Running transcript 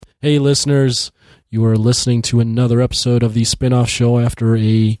Hey, listeners, you are listening to another episode of the spin-off show after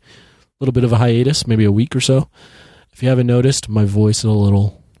a little bit of a hiatus, maybe a week or so. If you haven't noticed, my voice is a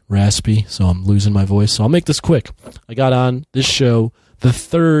little raspy, so I'm losing my voice. So I'll make this quick. I got on this show the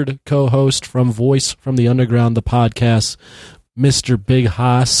third co-host from Voice from the Underground, the podcast, Mr. Big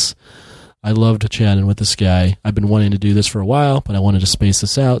Haas. I loved chatting with this guy. I've been wanting to do this for a while, but I wanted to space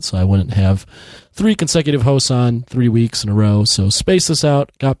this out so I wouldn't have 3 consecutive hosts on 3 weeks in a row. So space this out,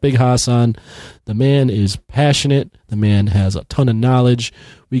 got Big Haas on. The man is passionate. The man has a ton of knowledge.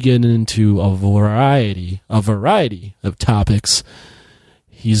 We get into a variety of topics.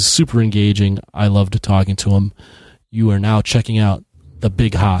 He's super engaging. I loved talking to him. You are now checking out the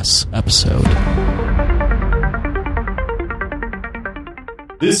Big Haas episode.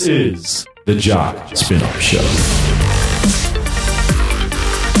 This is the Jock Spin-Off Show.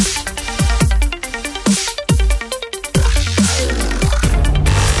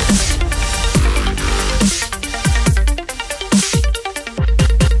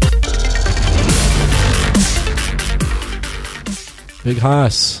 Big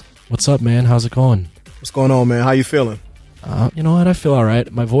Haas, what's up, man? How's it going? What's going on, man? How you feeling? You know what? I feel all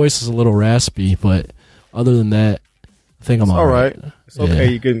right. My voice is a little raspy, but other than that, I think I'm all right. It's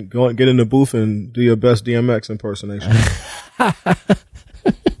okay. You can go and get in the booth and do your best DMX impersonation.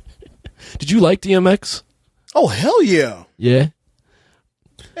 Did you like DMX? Oh, hell yeah. Yeah?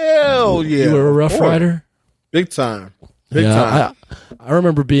 Hell yeah. You were a Rough Rider? Big time. Big time. I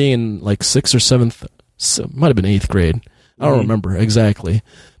remember being in like 6th or 7th, might have been 8th grade. I don't remember exactly,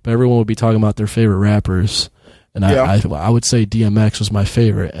 but everyone would be talking about their favorite rappers, and I would say DMX was my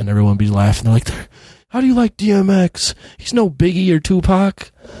favorite, and everyone would be laughing. They're like, how do you like DMX? He's no Biggie or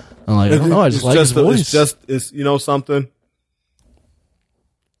Tupac. I'm like, I don't know, I just like his voice. It's you know something?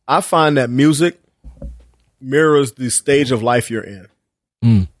 I find that music mirrors the stage of life you're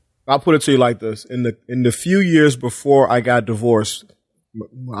in. I'll put it to you like this. In the few years before I got divorced,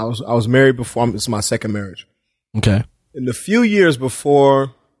 I was married before. This is my second marriage. Okay. In the few years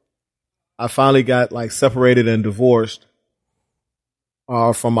before I finally got like separated and divorced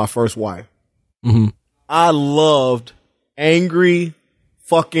from my first wife, I loved angry,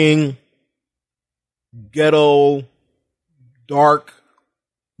 fucking, ghetto, dark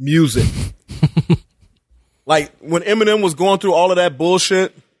music. Like when Eminem was going through all of that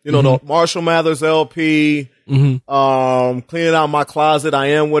bullshit, you know, the Marshall Mathers LP, Cleaning Out My Closet, I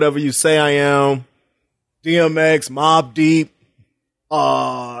Am Whatever You Say I Am, DMX, Mobb Deep,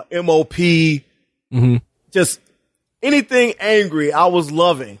 MOP, just anything angry I was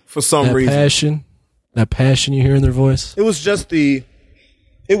loving for some reason. That passion you hear in their voice? It was just the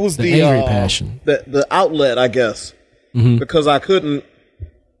angry passion. The outlet, I guess. Because I couldn't,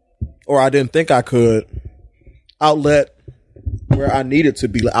 or I didn't think I could, outlet where I needed to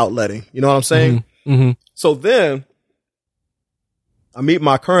be outletting. You know what I'm saying? So then, I meet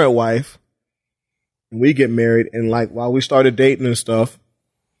my current wife, and we get married, and like while we started dating and stuff,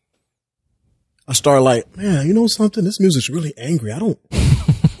 I started like, man, you know something? This music's really angry. I don't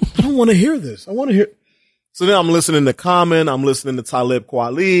want to hear this. I want to hear. So then I'm listening to Common. I'm listening to Talib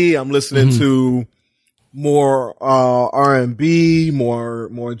Kweli. I'm listening to more R&B,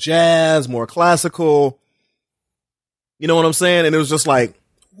 more jazz, more classical. You know what I'm saying? And it was just like,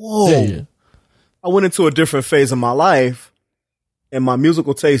 whoa. Yeah. I went into a different phase of my life, and my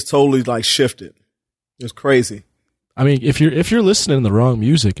musical taste totally like shifted. It was crazy. I mean, if you're listening to the wrong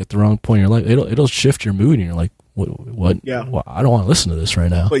music at the wrong point in your life, it'll shift your mood, and you're like, what? Yeah, well, I don't want to listen to this right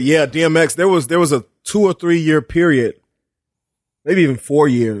now. But yeah, DMX. There was a 2 or 3 year period, maybe even 4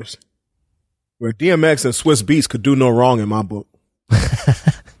 years, where DMX and Swiss Beats could do no wrong in my book.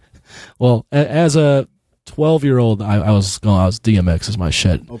 Well, as a 12-year-old, I was DMX is my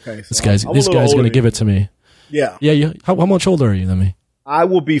shit. Okay, so this guy's gonna give it to me. Yeah. How much older are you than me? I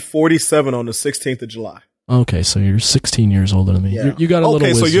will be 47 on the 16th of July. Okay, so you're 16 years older than me. Yeah. You got a little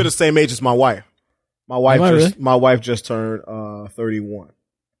wisdom. So you're the same age as my wife. My wife just turned 31.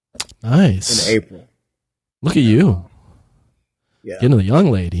 Nice. In April. Look at you. Yeah. Getting the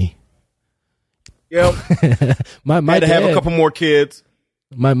young lady. Yep. my had to have a couple more kids.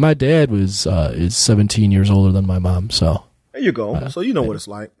 My dad is 17 years older than my mom, so there you go. So you know what it's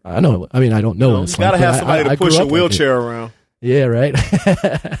like. I know. I mean, I don't know what it's like. You gotta have somebody to push your wheelchair around. Yeah, right.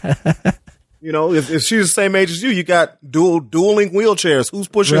 You know, if she's the same age as you, you got dueling wheelchairs. Who's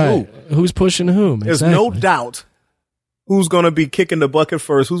pushing who? Who's pushing whom? There's no doubt who's going to be kicking the bucket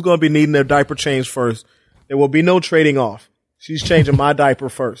first, who's going to be needing their diaper changed first. There will be no trading off. She's changing my diaper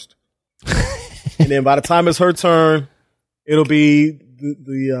first. And then by the time it's her turn, it'll be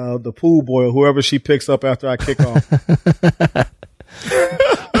the pool boy or whoever she picks up after I kick off.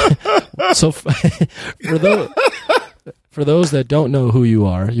 So for those that don't know who you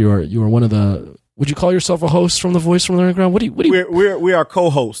are one of the. Would you call yourself a host from the Voice from the Underground? What do you? We are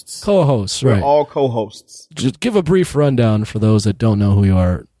co-hosts. Co-hosts, right? We're all co-hosts. Just give a brief rundown for those that don't know who you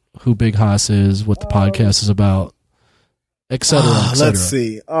are, who Big Haas is, what the podcast is about, etc. Let's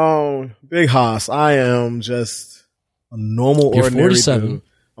see. Big Haas. I am just a normal, You're ordinary 47. dude.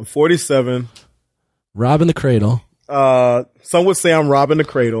 I'm 47. Robbing the cradle. Some would say I'm robbing the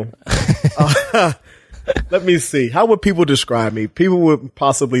cradle. Let me see. How would people describe me? People would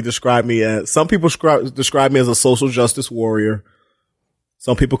possibly describe me as, some people describe me as a social justice warrior.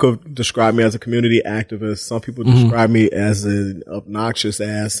 Some people could describe me as a community activist. Some people describe me as an obnoxious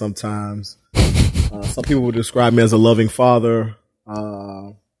ass sometimes. Some people would describe me as a loving father,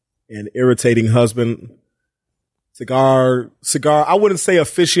 an irritating husband. Cigar. I wouldn't say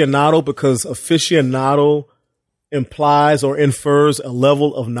aficionado, because aficionado implies or infers a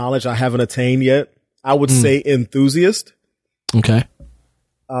level of knowledge I haven't attained yet. I would say enthusiast. Okay.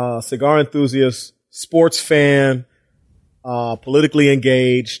 Cigar enthusiast, sports fan, politically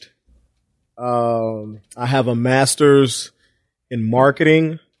engaged. I have a master's in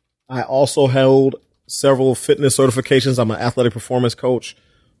marketing. I also held several fitness certifications. I'm an athletic performance coach,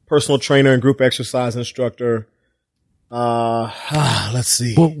 personal trainer, and group exercise instructor. Let's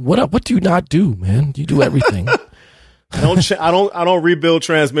see. Well, what do you not do, man? You do everything. I don't rebuild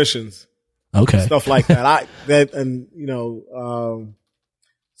transmissions. Okay. Stuff like that.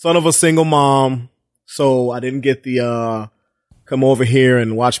 Son of a single mom. So I didn't get the, come over here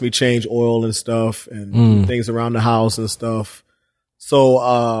and watch me change oil and stuff and do things around the house and stuff.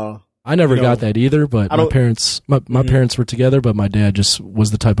 So, I never got that either, but my parents were together, but my dad just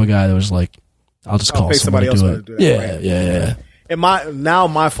was the type of guy that was like, I'll just call somebody else to do it. Yeah, right. Yeah. And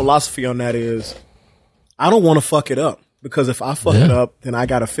my philosophy on that is, I don't want to fuck it up, because if I fuck it up, then I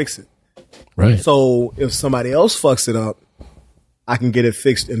got to fix it. Right. So if somebody else fucks it up, I can get it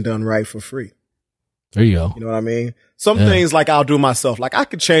fixed and done right for free. There you go. You know what I mean? Some things like I'll do myself. Like I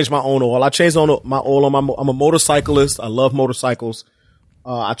could change my own oil. I change my oil on I'm a motorcyclist. I love motorcycles.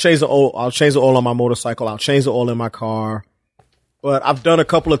 I'll change the oil on my motorcycle. I'll change the oil in my car. But I've done a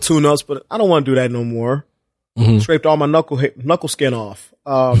couple of tune-ups, but I don't want to do that no more. Scraped all my knuckle skin off.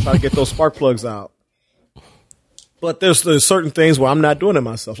 Trying to get those spark plugs out. But there's certain things where I'm not doing it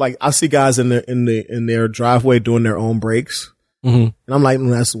myself. Like I see guys in their driveway doing their own brakes, and I'm like,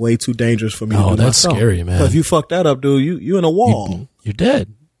 that's way too dangerous for me. Oh, to do that's myself. Scary, man. But if you fuck that up, dude, you in a wall. You're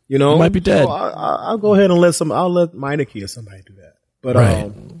dead. You know, you might be dead. So I'll go ahead and I'll let Meineke or somebody do that. But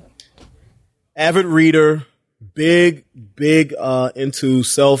avid reader, big into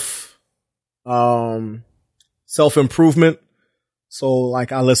self improvement. So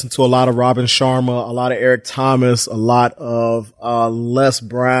like I listen to a lot of Robin Sharma, a lot of Eric Thomas, a lot of Les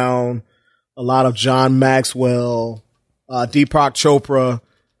Brown, a lot of John Maxwell, Deepak Chopra,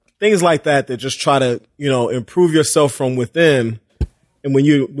 things like that just try to, improve yourself from within. And when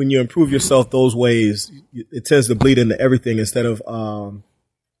you improve yourself those ways, it tends to bleed into everything instead of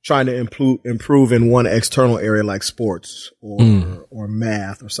trying to improve in one external area like sports or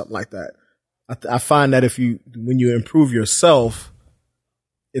math or something like that. I find that when you improve yourself,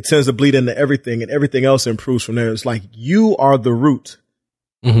 it tends to bleed into everything, and everything else improves from there. It's like you are the root.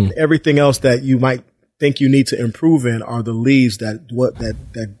 And everything else that you might think you need to improve in are the leaves that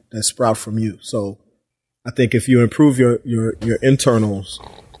sprout from you. So I think if you improve your internals,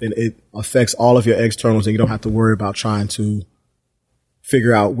 then it affects all of your externals, and you don't have to worry about trying to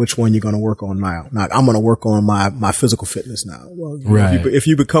figure out which one you're going to work on now. Now, I'm going to work on my physical fitness now. Well, if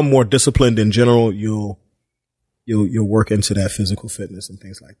you become more disciplined in general, you'll work into that physical fitness and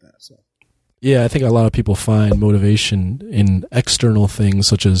things like that. So, yeah, I think a lot of people find motivation in external things,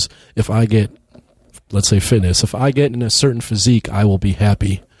 such as if I get, let's say, fitness. If I get in a certain physique, I will be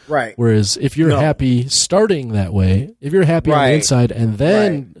happy. Right. Whereas if you're happy starting that way, if you're happy on the inside and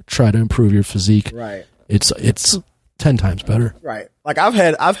then try to improve your physique, it's 10 times better. Right. Like I've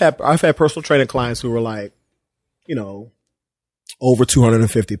had personal training clients who were like, over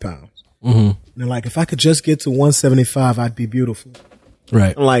 250 pounds. And they're like, if I could just get to 175, I'd be beautiful.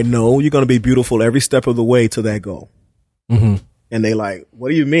 Right. I'm like, no, you're going to be beautiful every step of the way to that goal. And they like, what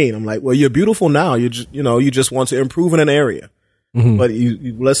do you mean? I'm like, well, you're beautiful now. You just want to improve in an area. But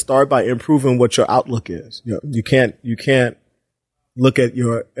let's start by improving what your outlook is. You can't look at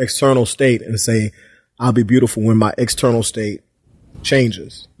your external state and say, I'll be beautiful when my external state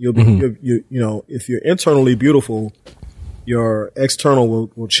changes. You'll be, if you're internally beautiful, your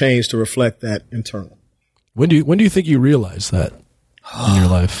external will change to reflect that internal. When do you think you realize that in your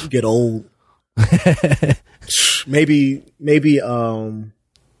life? You get old. maybe I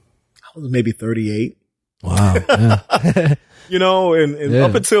was maybe 38. Wow. Yeah. You know, and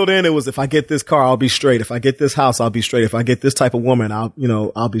up until then, it was, if I get this car, I'll be straight. If I get this house, I'll be straight. If I get this type of woman,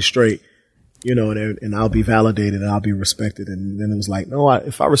 I'll be straight. You know, and I'll be validated and I'll be respected. And then it was like, no,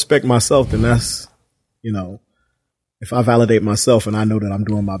 if I respect myself, then that's, you know, if I validate myself and I know that I'm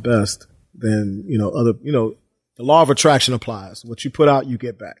doing my best, then, you know, the law of attraction applies. What you put out, you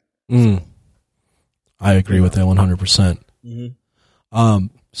get back. I agree with that 100%. So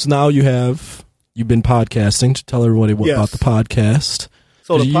now you've been podcasting. To tell everybody about the podcast.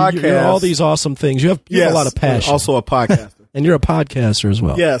 So the podcast, you're all these awesome things. You have a lot of passion. Also a podcaster. And you're a podcaster as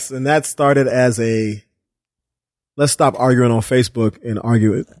well. Yes, and that started as let's stop arguing on Facebook and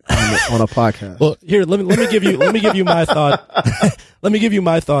argue it on a podcast. Well, here, let me give you my thought. Let me give you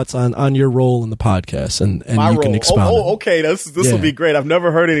my thoughts on your role in the podcast, and you can expound. Okay, this will be great. I've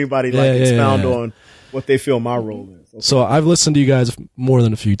never heard anybody expound on what they feel my role is. Okay. So I've listened to you guys more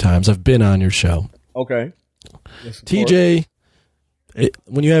than a few times. I've been on your show. Okay. Yes, TJ,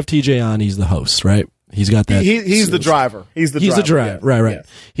 when you have TJ on, he's the host, right? He's got that. He's the driver. He's the driver. Yes. Right. Yes.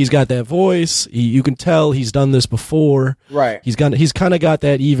 He's got that voice. You can tell he's done this before. Right. He's kind of got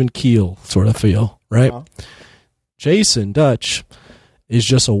that even keel sort of feel, right? Jason Dutch is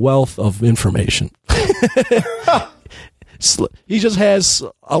just a wealth of information. He just has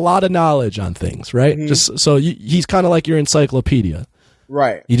a lot of knowledge on things, right? Just so he's kind of like your encyclopedia,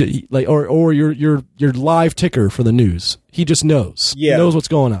 right? Or your live ticker for the news. He just knows. Yeah. He knows what's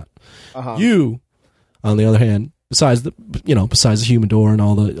going on. You, on the other hand, besides the humidor and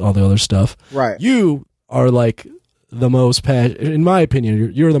all the other stuff, right? You are like the most in my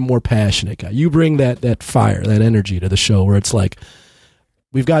opinion, you're the more passionate guy. You bring that fire, that energy to the show, where it's like,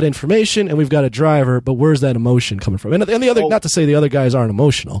 we've got information and we've got a driver, but where's that emotion coming from? And the other, not to say the other guys aren't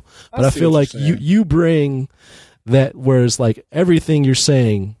emotional, but I feel like you bring that, whereas like everything you're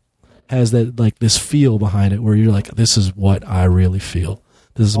saying has that, like, this feel behind it, where you're like, this is what I really feel.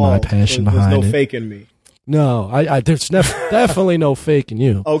 This is my passion behind it. There's no faking me. No, there's definitely no faking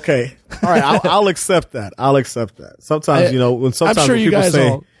you. Okay. All right. I'll accept that. Sometimes,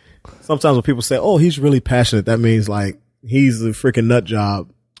 sometimes when people say, oh, he's really passionate, that means like he's a freaking nut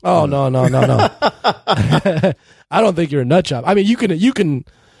job. Oh, no. I don't think you're a nut job. I mean, you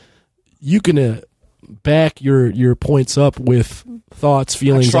can back your points up with thoughts,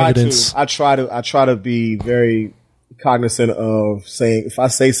 feelings, evidence. I try to be very cognizant of saying, if I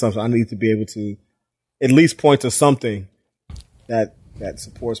say something, I need to be able to at least point to something that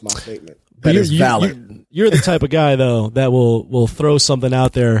supports my statement. That is valid. You're the type of guy, though, that will throw something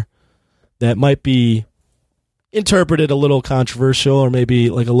out there that might be interpreted a little controversial, or maybe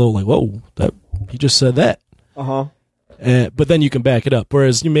like a little like, whoa, that he just said that. But then you can back it up.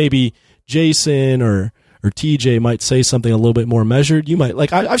 Whereas maybe Jason or TJ might say something a little bit more measured. You might,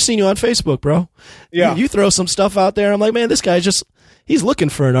 like, I've seen you on Facebook, bro. Yeah. You throw some stuff out there. I'm like, man, this guy's he's looking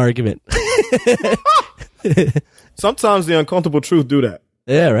for an argument. Sometimes the uncomfortable truth do that.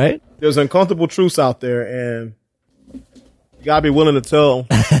 Yeah, right? There's uncomfortable truths out there, and you gotta be willing to tell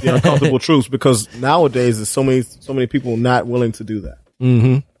the uncomfortable truths, because nowadays there's so many people not willing to do that.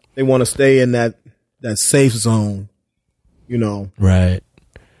 Mm-hmm. They want to stay in that safe zone, you know. Right.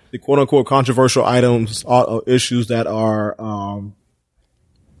 The quote unquote controversial items are issues that are,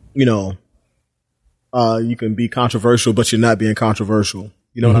 you can be controversial, but you're not being controversial.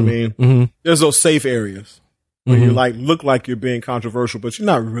 You know what I mean? Mm-hmm. There's those safe areas where you look like you're being controversial, but you're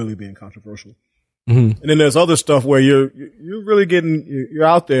not really being controversial. Mm-hmm. And then there's other stuff where you're really you're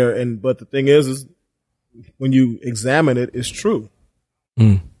out there, but the thing is when you examine it, it's true.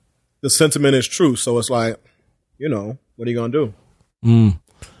 Mm. The sentiment is true. So it's like, what are you gonna do? Mm.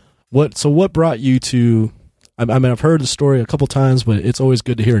 What brought you to? I mean, I've heard the story a couple times, but it's always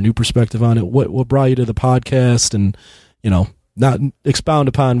good to hear a new perspective on it. What brought you to the podcast, and not expound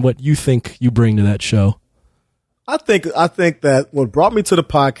upon what you think you bring to that show? I think that what brought me to the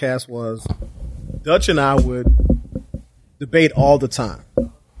podcast was Dutch and I would debate all the time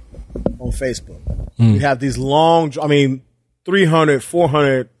on Facebook. We have these long, 300,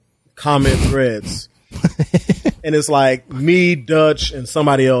 400 comment threads. And it's like me, Dutch, and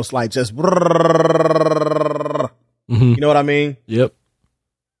somebody else, like just, you know what I mean? Yep.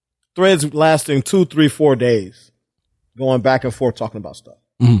 Threads lasting 2, 3, 4 days, going back and forth talking about stuff.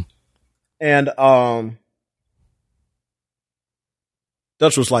 Mm-hmm. And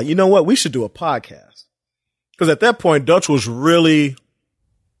Dutch was like, you know what? We should do a podcast. Because at that point, Dutch was really,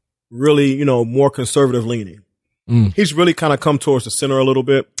 really, more conservative leaning. Mm. He's really kind of come towards the center a little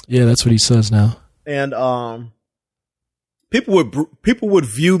bit. Yeah, that's what he says now. And people would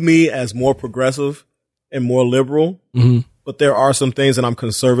view me as more progressive and more liberal. Mm-hmm. but there are some things that I'm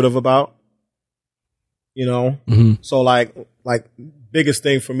conservative about. You know, so like biggest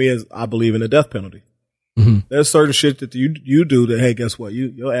thing for me is I believe in the death penalty. There's certain shit that you do that, hey, guess what?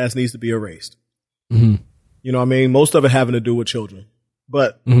 Your ass needs to be erased. You know what I mean? Most of it having to do with children,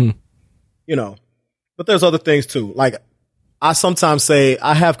 but you know, but there's other things too. Like I sometimes say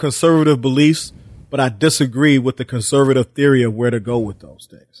I have conservative beliefs, but I disagree with the conservative theory of where to go with those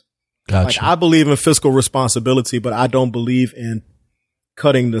things. Gotcha. Like I believe in fiscal responsibility, but I don't believe in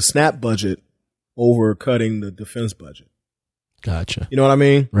cutting the SNAP budget over cutting the defense budget. Gotcha. You know what I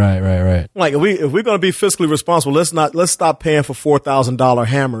mean? Right. Like if we're going to be fiscally responsible, let's stop paying for $4,000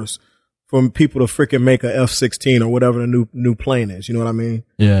 hammers for people to freaking make a F-16 or whatever the new plane is. You know what I mean?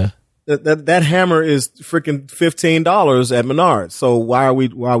 Yeah. That hammer is freaking $15 at Menards. So why are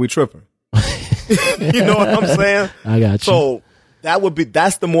we tripping? You know what I'm saying? I got you. So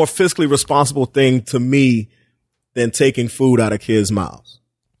that's the more fiscally responsible thing to me than taking food out of kids' mouths.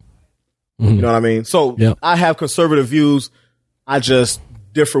 You know what I mean? So I have conservative views. I just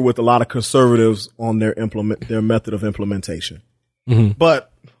differ with a lot of conservatives on their method of implementation.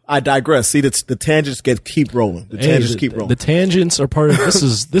 But I digress. See, the tangents keep rolling. The tangents are part of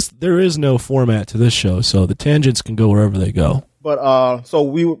this. There is no format to this show, so the tangents can go wherever they go. But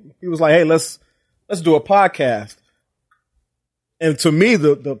so he was like, hey, let's do a podcast. And to me,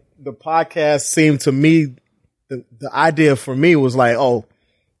 the podcast seemed to me the idea for me was like, oh,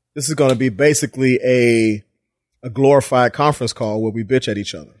 this is going to be basically a glorified conference call where we bitch at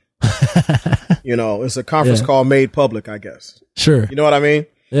each other. You know, it's a conference call made public, I guess. Sure. You know what I mean?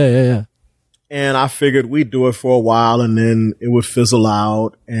 Yeah. And I figured we'd do it for a while and then it would fizzle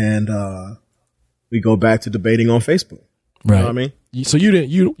out and we go back to debating on Facebook. Right. You know what I mean? So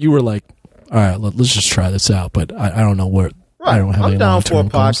you were like, all right, let's just try this out, but I don't know where. Right. I don't have I'm any down for a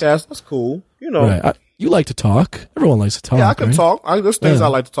long-term podcast. goals. That's cool. You know. Right. You like to talk. Everyone likes to talk. Yeah, I can right? talk. There's things I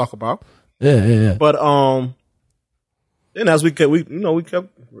like to talk about. Yeah. But then as we kept, now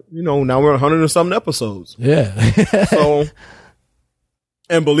we're 100 and something episodes. Yeah. So,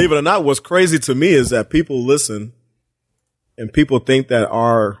 and believe it or not, what's crazy to me is that people listen, and people think that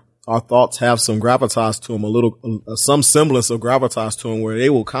our thoughts have some gravitas to them, some semblance of gravitas to them, where they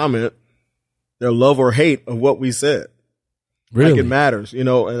will comment their love or hate of what we said. Really? Like it matters, you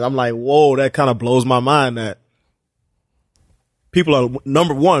know. And I'm like, whoa, that kind of blows my mind that people are,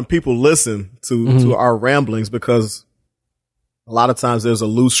 number one, people listen to our ramblings because a lot of times there's a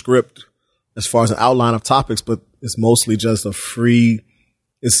loose script as far as an outline of topics, but it's mostly just a free,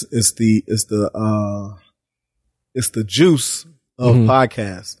 it's the juice of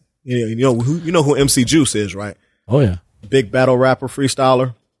podcasts. You know who MC Juice is, right? Oh yeah. Big battle rapper,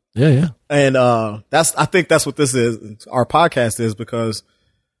 freestyler. Yeah. And I think that's what this is. Our podcast is, because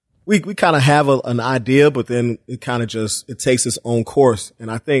we kind of have an idea, but then it kind of it takes its own course.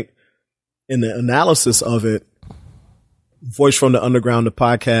 And I think in the analysis of it, Voice from the Underground, the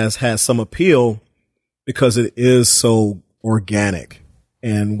podcast, has some appeal because it is so organic,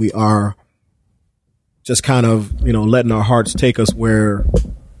 and we are just kind of, letting our hearts take us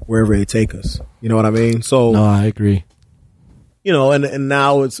wherever they take us. You know what I mean? So no, I agree. And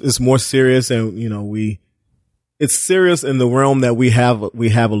now it's more serious, and it's serious in the realm that we have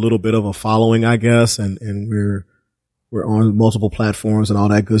a little bit of a following, I guess, and we're on multiple platforms and all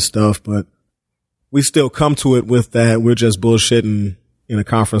that good stuff, but we still come to it with that we're just bullshitting in a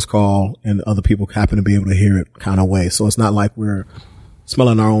conference call and other people happen to be able to hear it kind of way. So it's not like we're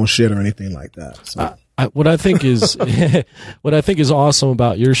smelling our own shit or anything like that. So. What I think is awesome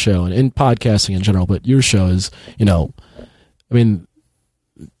about your show and in podcasting in general, but your show is, you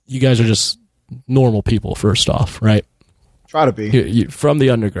guys are just normal people, first off, right? Try to be. You from the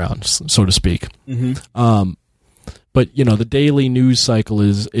underground, so to speak. But the daily news cycle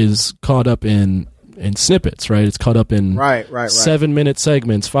is caught up in snippets, right? It's caught up in right. 7-minute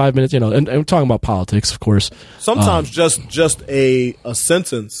segments, 5 minutes, and I'm talking about politics, of course. Sometimes just a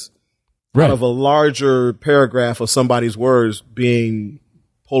sentence out of a larger paragraph of somebody's words being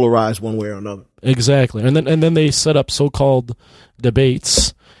polarized one way or another. Exactly. And then they set up so-called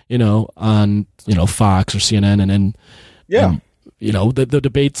debates, on, Fox or CNN, and the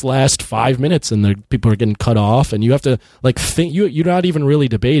debates last 5 minutes and the people are getting cut off, and you have to think you're not even really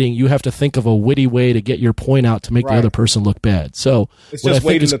debating. You have to think of a witty way to get your point out to make the other person look bad. So it's just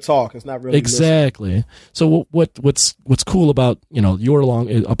waiting to talk. It's not really exactly. Listening. So what's cool about your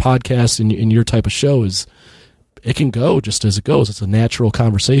a podcast and your type of show is it can go just as it goes. It's a natural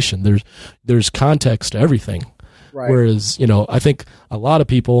conversation. There's context to everything. Right. Whereas I think a lot of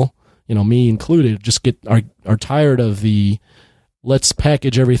people, me included, just are tired of the let's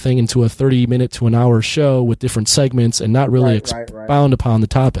package everything into a 30-minute to an hour show with different segments and not really expound upon the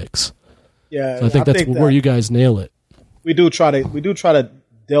topics. Yeah, so I think that's where you guys nail it. We do try to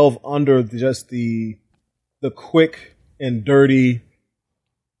delve under just the quick and dirty.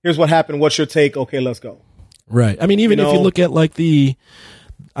 Here's what happened. What's your take? Okay, let's go. Right. I mean, even if you look at like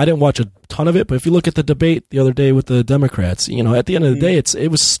I didn't watch a ton of it, but if you look at the debate the other day with the Democrats, at the end of the day,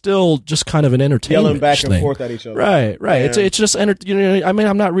 it was still just kind of an entertainment yelling back thing. And forth at each other. Right. Yeah. It's just I mean,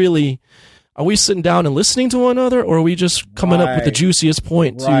 I'm not really. Are we sitting down and listening to one another, or are we just coming up with the juiciest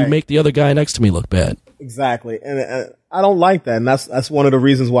point to make the other guy next to me look bad? Exactly, and I don't like that, and that's one of the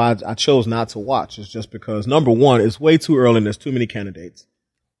reasons why I chose not to watch. Is just because number one, it's way too early and there's too many candidates,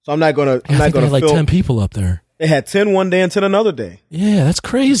 so I'm not gonna. I think they had like 10 people up there. They had 10 one day and 10 another day. Yeah, that's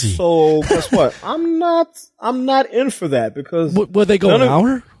crazy. So guess what? I'm not in for that because would they go an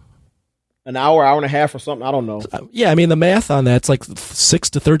hour? An hour and a half or something. I don't know. Yeah, I mean the math on that's like 6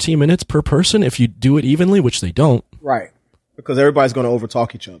 to 13 minutes per person if you do it evenly, which they don't. Right, because everybody's going to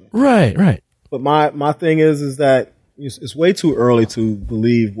overtalk each other. Right. But my thing is that it's way too early to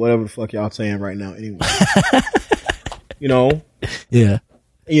believe whatever the fuck y'all saying right now. Anyway, Yeah.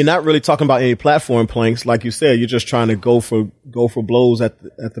 And you're not really talking about any platform planks, like you said. You're just trying to go for blows at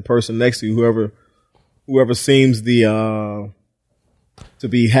the person next to you, whoever seems to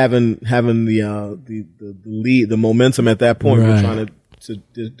be having the lead, the momentum at that point. We're trying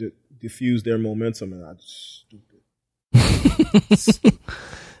to diffuse their momentum, and that's stupid.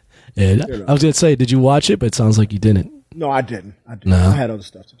 Yeah, I was gonna say, did you watch it? But it sounds like you didn't. No, I didn't. No. I had other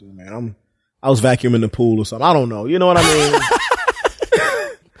stuff to do, man. I was vacuuming the pool or something. I don't know. You know what I mean?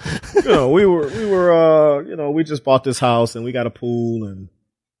 We just bought this house and we got a pool, and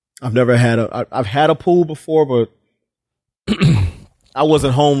I've had a pool before, but I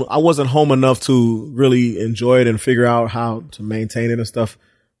wasn't home enough to really enjoy it and figure out how to maintain it and stuff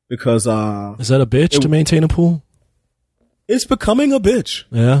because, is that a bitch to maintain a pool? It's becoming a bitch.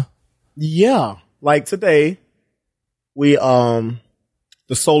 Yeah. Yeah. Like today, we, the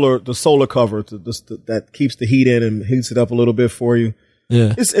solar cover that keeps the heat in and heats it up a little bit for you.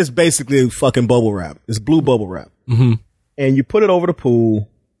 Yeah. It's basically fucking bubble wrap. It's blue bubble wrap. Mm-hmm. And you put it over the pool,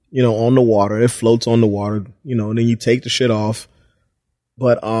 on the water. It floats on the water, and then you take the shit off.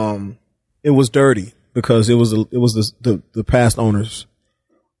 But it was dirty because it was the past owners.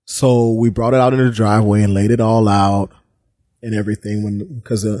 So we brought it out in the driveway and laid it all out and everything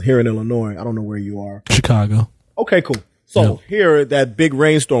because here in Illinois, I don't know where you are. Chicago. Okay, cool. So here that big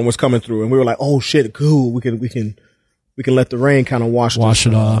rainstorm was coming through and we were like, "Oh shit, cool. We can let the rain kind of wash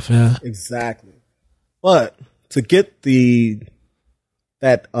it off." Yeah. Exactly. But to get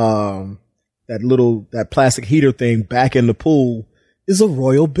that plastic heater thing back in the pool is a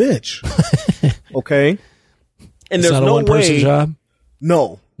royal bitch. Okay? And it's there's not a one-person job?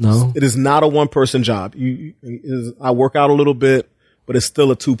 No. It is not a one-person job. I work out a little bit, but it's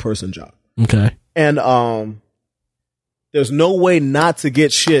still a two-person job. Okay. And there's no way not to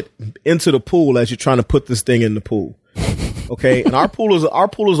get shit into the pool as you're trying to put this thing in the pool. Okay? And our pool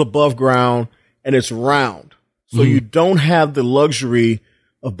is above ground and it's round. So you don't have the luxury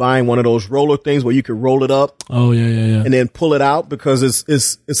of buying one of those roller things where you can roll it up. Oh, yeah. And then pull it out because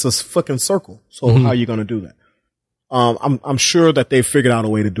it's a fucking circle. So how are you going to do that? I'm sure that they figured out a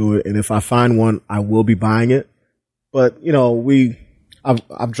way to do it. And if I find one, I will be buying it. But,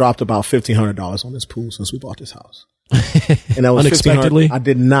 I've dropped about $1,500 on this pool since we bought this house. And that was unexpectedly. I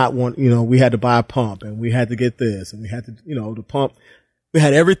did not want, we had to buy a pump and we had to get this and we had to, the pump. We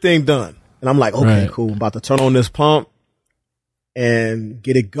had everything done. And I'm like, okay, cool. I'm about to turn on this pump and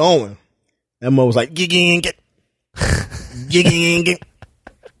get it going. And Mo was like, get.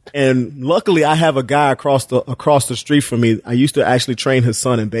 And luckily I have a guy across the street from me. I used to actually train his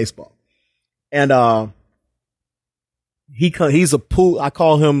son in baseball. And, he's a pool. I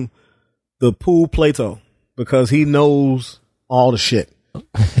call him the pool Plato because he knows all the shit.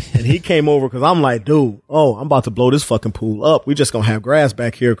 And he came over because I'm like, dude, I'm about to blow this fucking pool up. We just gonna have grass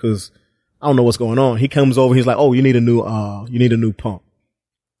back here because I don't know what's going on. He comes over. He's like, you need a new pump.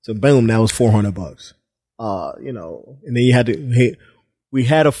 So boom, that was $400. And then we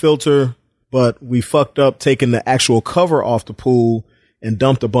had a filter, but we fucked up taking the actual cover off the pool and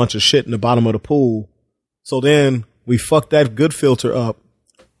dumped a bunch of shit in the bottom of the pool. So then we fucked that good filter up,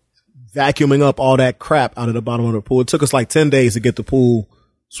 vacuuming up all that crap out of the bottom of the pool. It took us like 10 days to get the pool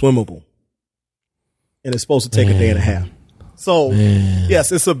swimmable. And it's supposed to take a day and a half. So,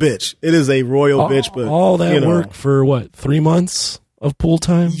 yes, it's a bitch. It is a royal bitch. But all that work for what, 3 months of pool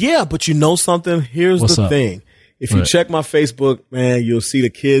time? Yeah, but you know something? Here's the thing. If you check my Facebook, man, you'll see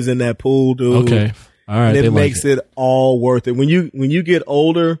the kids in that pool, dude. Okay. All right, and they it like makes it all worth it. When you get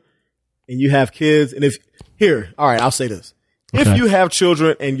older and you have kids, and all right, I'll say this. Okay. If you have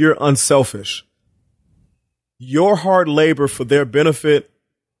children and you're unselfish, your hard labor for their benefit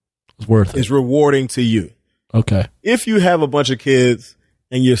It's worth it. is rewarding to you. Okay. If you have a bunch of kids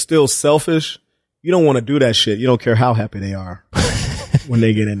and you're still selfish, you don't want to do that shit. You don't care how happy they are when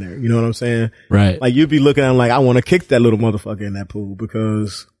they get in there. You know what I'm saying? Right. Like, you'd be looking at them like, I want to kick that little motherfucker in that pool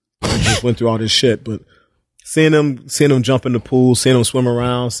because I just went through all this shit. But seeing them jump in the pool, seeing them swim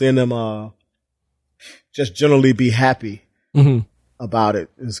around, seeing them just generally be happy about it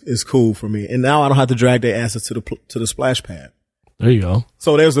is cool for me. And now I don't have to drag their asses to the splash pad. There you go.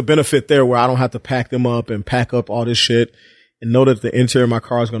 So there's a benefit there where I don't have to pack them up and pack up all this shit and know that the interior of my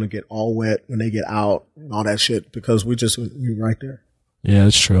car is going to get all wet when they get out and all that shit because we're right there. Yeah,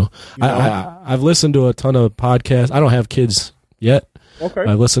 that's true. I've listened to a ton of podcasts. I don't have kids yet. Okay.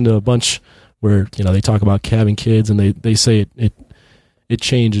 I've listened to a bunch where, they talk about having kids and they say it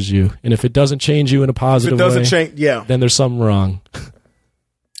changes you. And if it doesn't change you in a positive way, then there's something wrong.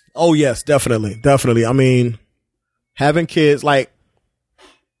 Oh, yes, definitely. Definitely. I mean, having kids, like,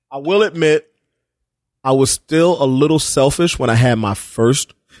 I will admit, I was still a little selfish when I had my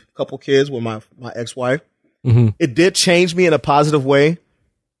first couple kids with my ex-wife. Mm-hmm. It did change me in a positive way,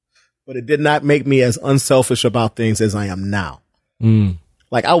 but it did not make me as unselfish about things as I am now. Mm.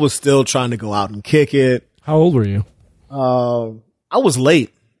 Like, I was still trying to go out and kick it. How old were you? I was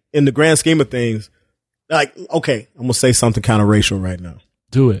late in the grand scheme of things. Like, okay, I'm going to say something kind of racial right now.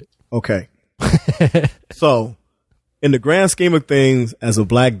 Do it. Okay. So, in the grand scheme of things, as a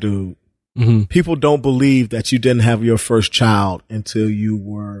black dude, people don't believe that you didn't have your first child until you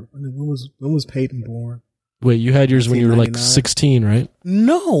were, when was Peyton born? Wait, you had yours when you were like 16, right?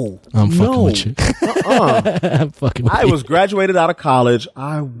 No. I'm fucking with you. I'm fucking with you. I was graduated out of college. It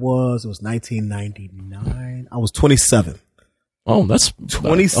was 1999. I was 27. Oh, that's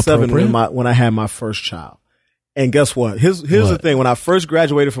 27 when I had my first child. And guess what? Here's the thing. When I first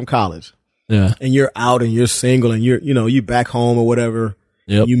graduated from college, yeah, and you're out and you're single and you back home or whatever,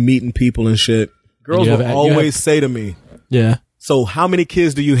 you meeting people and shit. Girls will always say to me, yeah, so how many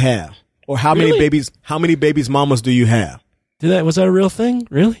kids do you have? Or how many babies mamas do you have? Was that a real thing?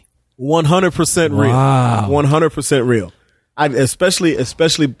 Really? 100% real. Wow. 100% real.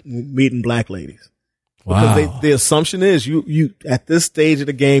 Especially meeting black ladies. Wow. Because the assumption is you at this stage of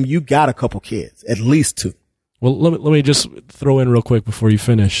the game, you got a couple kids, at least 2. Well, let me just throw in real quick before you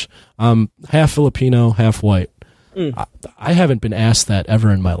finish. Half Filipino, half white. I haven't been asked that ever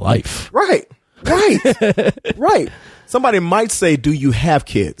in my life. Right. Right. Somebody might say, do you have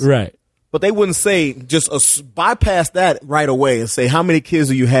kids? Right. But they wouldn't say, just bypass that right away and say, how many kids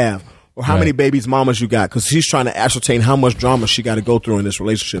do you have? Or how many babies mamas you got? Because she's trying to ascertain how much drama she got to go through in this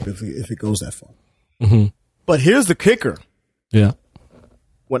relationship if it goes that far. Mm-hmm. But here's the kicker. Yeah.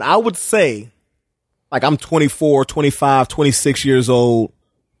 When I would say, like, I'm 24, 25, 26 years old,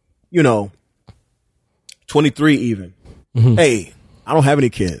 23 even. Mm-hmm. Hey, I don't have any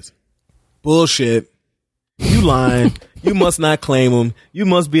kids. Bullshit. You lying. You must not claim them. You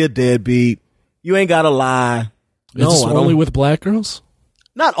must be a deadbeat. You ain't got to lie. Is this only with black girls?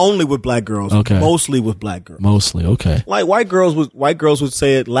 Not only with black girls. Okay. Mostly with black girls. Mostly, okay. Like, white girls would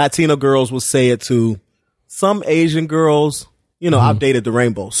say it. Latino girls would say it too. Some Asian girls, I've dated the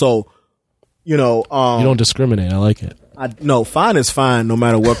rainbow. So, you don't discriminate. I like it. No, fine is fine no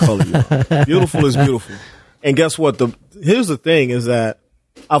matter what color you are. Beautiful is beautiful. And guess what? Here's the thing is that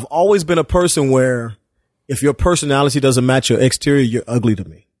I've always been a person where if your personality doesn't match your exterior, you're ugly to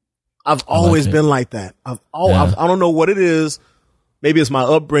me. I've always been like that. I don't know what it is. Maybe it's my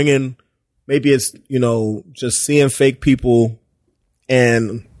upbringing. Maybe it's, just seeing fake people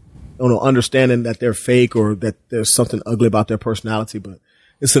and, understanding that they're fake or that there's something ugly about their personality. But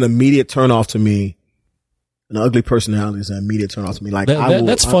it's an immediate turnoff to me. An ugly personality is an immediate turnoff to me. Like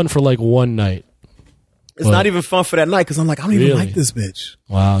that's fun for like one night. It's not even fun for that night because I'm like, I don't even like this bitch.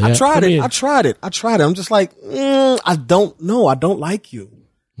 Wow. Yeah. I tried it. I'm just like, I don't know. I don't like you.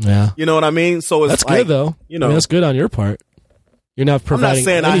 Yeah. You know what I mean? So it's that's good though. That's good on your part. You're not providing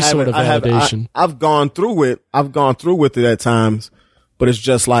any sort of validation. I've gone through it. I've gone through with it at times, but it's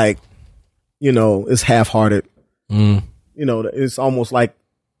just like, it's half-hearted. It's almost like,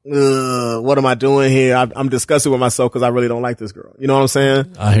 what am I doing here? I'm discussing with myself because I really don't like this girl. You know what I'm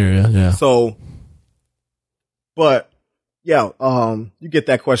saying? I hear you. Yeah. So, but yeah, you get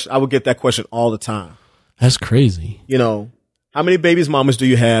that question. I would get that question all the time. That's crazy. How many babies mamas do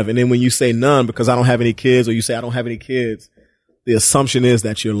you have? And then when you say none because I don't have any kids, or you say I don't have any kids, the assumption is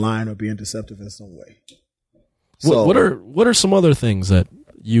that you're lying or being deceptive in some way. So, what are some other things that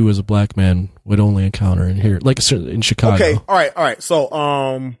you as a black man would only encounter in here, like in Chicago. Okay, all right.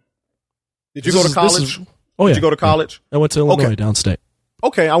 So, did you go to college? Did you go to college? I went to Illinois, downstate.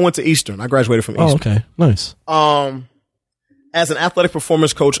 Okay, I went to Eastern. I graduated from Eastern. Oh, okay, nice. As an athletic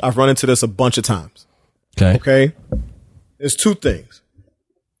performance coach, I've run into this a bunch of times. Okay. There's two things.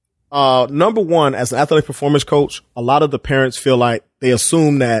 Number one, as an athletic performance coach, a lot of the parents feel like they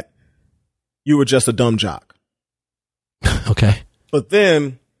assume that you were just a dumb jock. Okay. But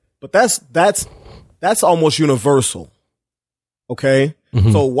that's almost universal. Okay.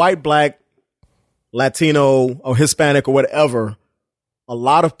 Mm-hmm. So white, black, Latino, or Hispanic or whatever, a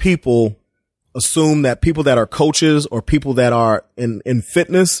lot of people assume that people that are coaches or people that are in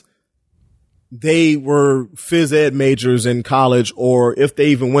fitness, they were phys ed majors in college, or if they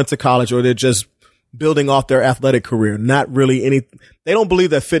even went to college, or they're just building off their athletic career. Not really they don't believe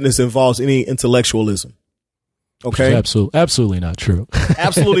that fitness involves any intellectualism. Okay. Absolutely not true.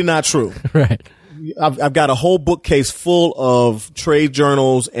 Absolutely not true. Right. I've got a whole bookcase full of trade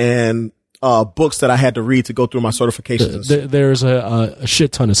journals and books that I had to read to go through my certifications. There's a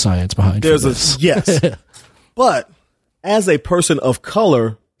shit ton of science behind this. Yes. But as a person of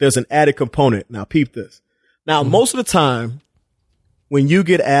color, there's an added component. Now, peep this. Now, most of the time when you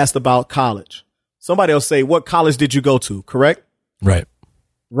get asked about college, somebody will say, what college did you go to? Correct? Right.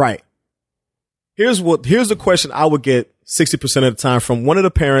 Right. Here's the question I would get 60% of the time from one of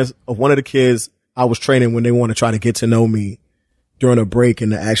the parents of one of the kids I was training when they want to try to get to know me during a break in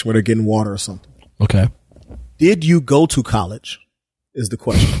the action where they're getting water or something. Okay. Did you go to college? Is the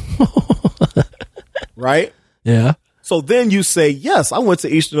question. Right? Yeah. So then you say, yes, I went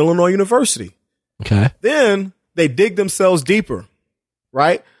to Eastern Illinois University. Okay. Then they dig themselves deeper.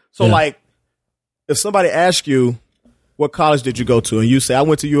 Right? So like if somebody asks you, what college did you go to? And you say, I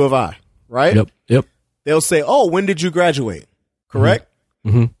went to U of I. Right? Yep. They'll say, oh, when did you graduate? Correct?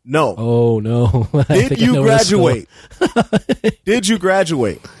 Mm-hmm. No. Oh, no. Did you graduate? Did you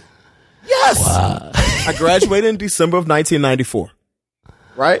graduate? Yes. Wow. I graduated in December of 1994.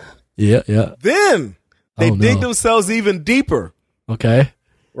 Right? Yeah. Then they dig themselves even deeper. Okay.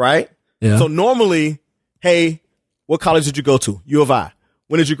 Right? Yeah. So normally, hey, what college did you go to? U of I.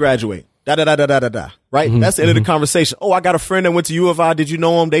 When did you graduate? Right? Mm-hmm. That's the end of the conversation. Oh, I got a friend that went to U of I. Did you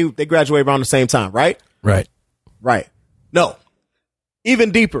know him? They graduated around the same time, right? Right. No.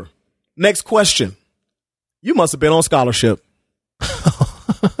 Even deeper. Next question. You must have been on scholarship.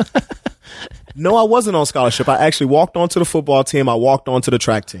 No, I wasn't on scholarship. I actually walked onto the football team. I walked onto the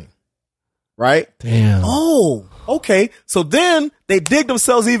track team. Right? Damn. Oh, okay. So then they dig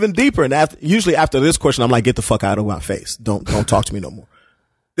themselves even deeper. And usually after this question, I'm like, get the fuck out of my face. Don't talk to me no more.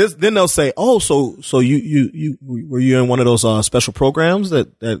 Then they'll say, oh, so you were you in one of those special programs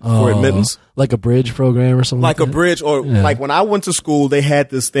that for admittance? Like a bridge program or something? Like a bridge, or like when I went to school, they had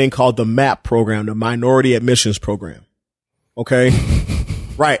this thing called the MAP program, the Minority Admissions Program. Okay.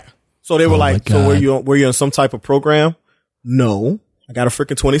 Right. So they were like, so were you in some type of program? No. I got a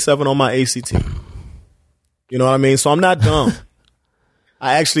freaking 27 on my ACT. You know what I mean? So I'm not dumb.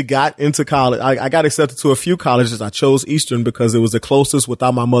 I actually got into college. I got accepted to a few colleges. I chose Eastern because it was the closest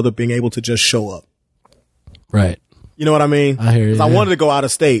without my mother being able to just show up. Right. You know what I mean? I hear you. I wanted to go out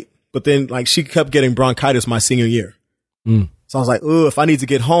of state, but then like she kept getting bronchitis my senior year. So I was like, if I need to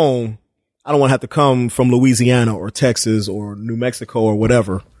get home, I don't want to have to come from Louisiana or Texas or New Mexico or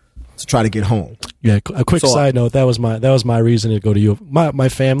whatever to try to get home. Yeah. A quick side note. That was my reason to go to U of my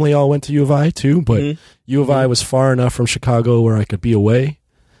family all went to U of I too, but U of I was far enough from Chicago where I could be away.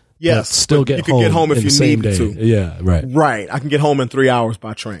 Yes. Still get you could get home if you needed to. Yeah. Right. Right. I can get home in 3 hours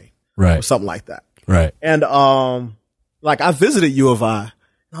by train. Right. Or something like that. Right. And, like I visited U of I and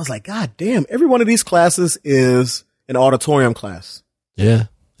I was like, God damn, every one of these classes is an auditorium class. Yeah.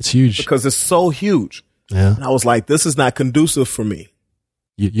 It's huge. Because it's so huge. Yeah. And I was like, this is not conducive for me.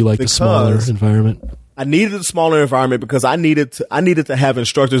 You like the smaller environment? I needed a smaller environment because I needed to have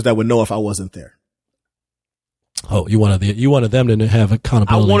instructors that would know if I wasn't there. Oh, you wanted them to have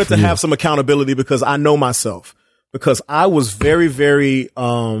accountability. I wanted to have some accountability because I know myself. Because I was very, very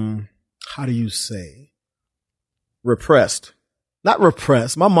how do you say? Repressed. Not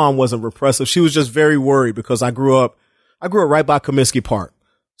repressed. My mom wasn't repressive. She was just very worried because I grew up right by Comiskey Park.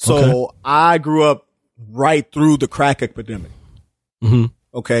 So I grew up right through the crack epidemic. Mm-hmm.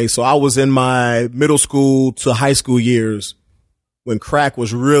 Okay. So I was in my middle school to high school years when crack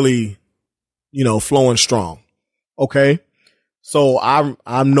was really, flowing strong. Okay. So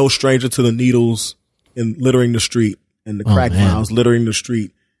I'm no stranger to the needles and littering the street and the crack vials littering the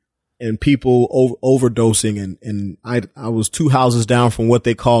street and people overdosing. And I was 2 houses down from what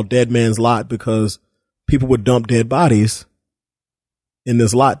they call Dead Man's Lot because people would dump dead bodies in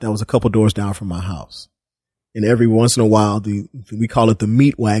this lot that was a couple doors down from my house. And every once in a while, we call it the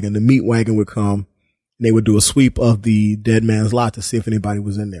meat wagon. The meat wagon would come and they would do a sweep of the dead man's lot to see if anybody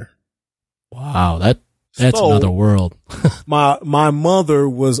was in there. Wow, that's another world. my mother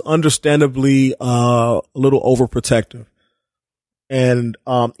was understandably a little overprotective. And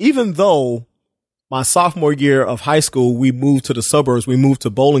even though my sophomore year of high school, we moved to the suburbs, we moved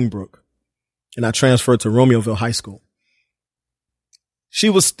to Bolingbrook, and I transferred to Romeoville High School. She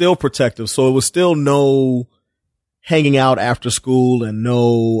was still protective, so it was still no hanging out after school and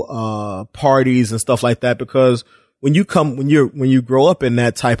no parties and stuff like that, because when you grow up in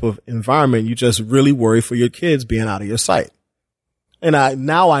that type of environment, you just really worry for your kids being out of your sight. And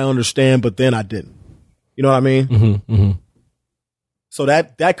now I understand, but then I didn't. You know what I mean? Mm-hmm, mm-hmm. So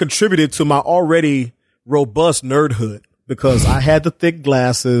that contributed to my already robust nerdhood, because I had the thick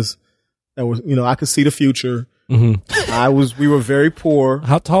glasses that was, I could see the future. Mm-hmm. We were very poor.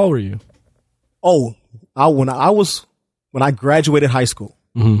 How tall were you? Oh, when I graduated high school,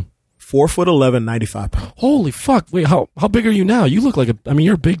 4'11", 95 pounds. Holy fuck! Wait, how big are you now? You look like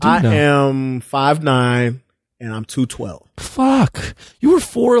you're a big dude now. I am 5'9", and I'm 212. Fuck! You were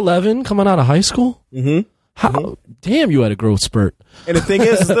 4'11" coming out of high school. Mm-hmm. How? Damn, you had a growth spurt. And the thing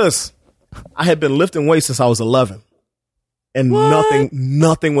is this: I had been lifting weights since I was 11, and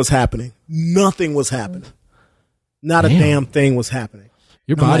nothing was happening. Nothing was happening. Not a damn thing was happening.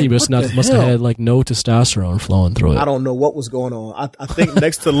 Your body must have had like no testosterone flowing through it. I don't know what was going on. I think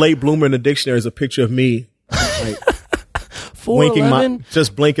next to late bloomer in the dictionary is a picture of me, like 4'11",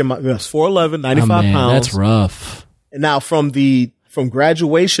 just blinking my 4'11", 95 pounds. That's rough. And now from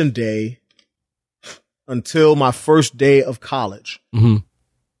graduation day until my first day of college,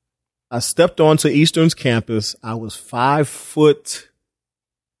 I stepped onto Eastern's campus. I was 5'5"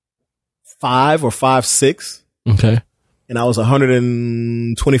 or 5'6". Okay. And I was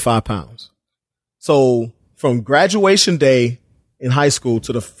 125 pounds. So from graduation day in high school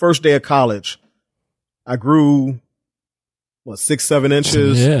to the first day of college, I grew 6-7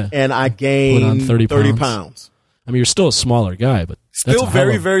 inches, and I gained 30 pounds. I mean, you're still a smaller guy, but still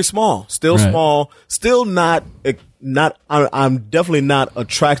very, very small. Still small. Still not. I'm definitely not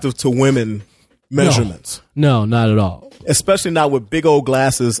attractive to women measurements. No, not at all. Especially not with big old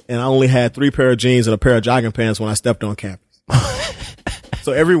glasses, and I only had 3 pair of jeans and a pair of jogging pants when I stepped on campus.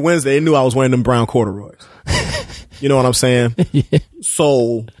 So every Wednesday, they knew I was wearing them brown corduroys. You know what I'm saying? Yeah.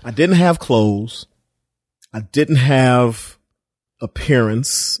 So I didn't have clothes. I didn't have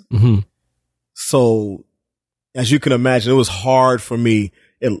appearance. Mm-hmm. So as you can imagine, it was hard for me.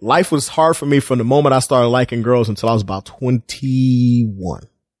 Life was hard for me from the moment I started liking girls until I was about 21.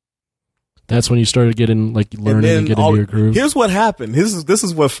 That's when you started getting learning and getting into your groove. Here's what happened. This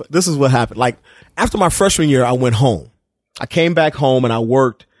is what happened. Like after my freshman year, I went home. I came back home and I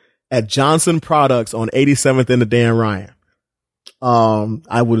worked at Johnson Products on 87th and the Dan Ryan.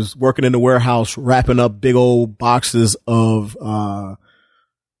 I was working in the warehouse, wrapping up big old boxes of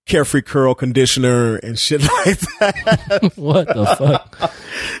Carefree Curl conditioner and shit like that. What the fuck?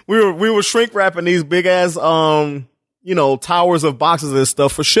 We were shrink wrapping these big ass towers of boxes and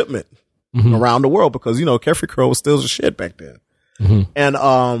stuff for shipment. Mm-hmm. Around the world, because Carefree Curl was still the shit back then. Mm-hmm. And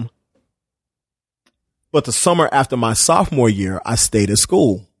but the summer after my sophomore year, I stayed at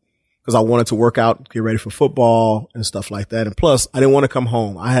school because I wanted to work out, get ready for football and stuff like that. And plus, I didn't want to come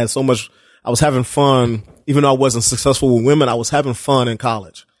home. I was having fun, even though I wasn't successful with women. I was having fun in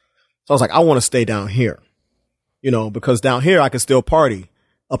college, so I was like, I want to stay down here, because down here I can still party.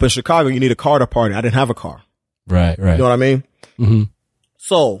 Up in Chicago, you need a car to party. I didn't have a car. Right. You know what I mean? Mm-hmm.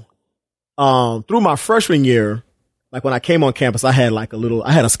 So. Through my freshman year, like when I came on campus, I had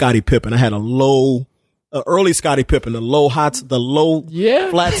I had a Scottie Pippen. I had early Scottie Pippen, the low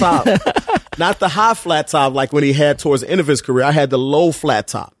flat top, not the high flat top like when he had towards the end of his career. I had the low flat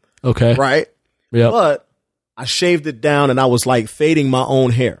top. Okay. Right. Yeah. But I shaved it down and I was like fading my own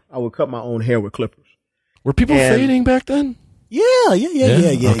hair. I would cut my own hair with clippers. Were people fading back then? Yeah.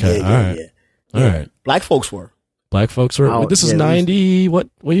 Okay. All right. Black folks were. Black folks were. This is 90. What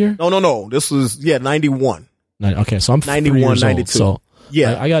year? No. This was 91. Okay, so I'm 91, 92. Old, so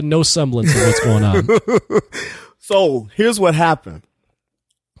yeah, I got no semblance of what's going on. So here's what happened.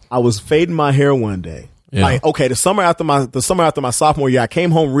 I was fading my hair one day. Yeah. The summer after my sophomore year, I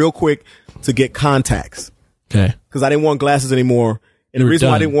came home real quick to get contacts. Okay. Because I didn't want glasses anymore. And the reason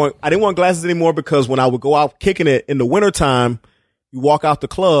why I didn't want glasses anymore because when I would go out kicking it in the wintertime, you walk out the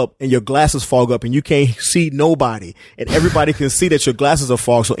club and your glasses fog up and you can't see nobody. And everybody can see that your glasses are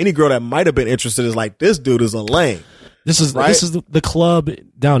fogged. So any girl that might have been interested is like, this dude is a lame. This is the club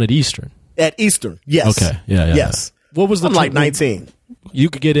down at Eastern. At Eastern, yes. Okay, yeah. Yes. What was the I'm like 19. You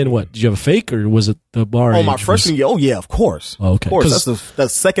could get in what? Did you have a fake or was it the bar? Oh, my freshman year. Oh, yeah, of course. Oh, okay. Of course. That's the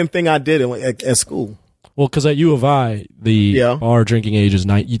second thing I did at school. Well, because at U of I, the bar drinking age is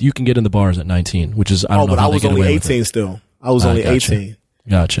you can get in the bars at 19, which is I don't know how they get away with it. I was only 18 still. I was only 18.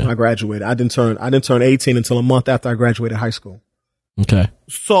 Gotcha. When I graduated. I didn't turn 18 until a month after I graduated high school. Okay.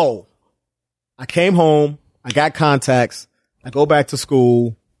 So I came home. I got contacts. I go back to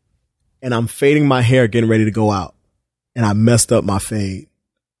school, and I'm fading my hair, getting ready to go out, and I messed up my fade.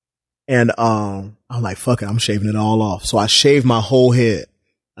 And I'm like, fuck it, I'm shaving it all off. So I shaved my whole head.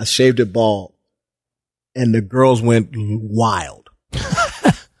 I shaved it bald. And the girls went wild.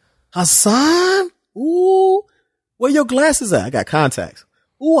 Hassan? Ooh, where your glasses at? I got contacts.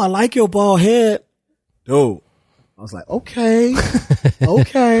 Ooh, I like your bald head. Dude. I was like, okay.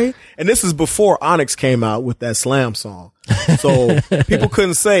 Okay. And this is before Onyx came out with that Slam song. So people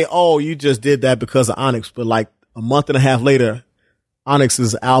couldn't say, oh, you just did that because of Onyx. But like a month and a half later,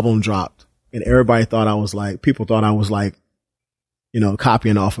 Onyx's album dropped. And everybody thought I was like, people thought I was like, you know,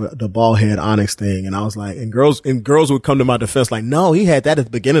 copying off of the bald head Onyx thing. And I was like, and girls would come to my defense like, no, he had that at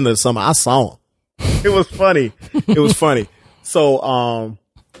the beginning of the summer. I saw him. It was funny. It was funny. So,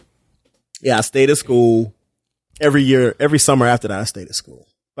 yeah, I stayed at school every year, every summer after that, I stayed at school,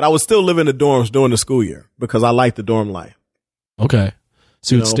 but I would still live in the dorms during the school year because I liked the dorm life. Okay.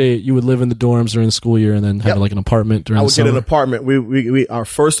 So you would live in the dorms during the school year and then have like an apartment during the summer? I would get an apartment. Our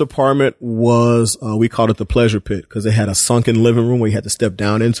first apartment was, we called it the Pleasure Pit because it had a sunken living room where you had to step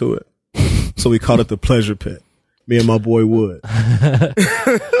down into it. So we called it the Pleasure Pit. Me and my boy Wood.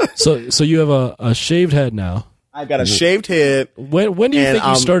 So you have a shaved head now. I got a shaved head. When do you think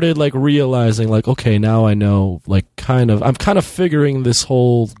you started like realizing like, okay, now I know, like I'm kind of figuring this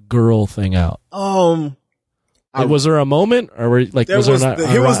whole girl thing out? Was there a moment or was there not?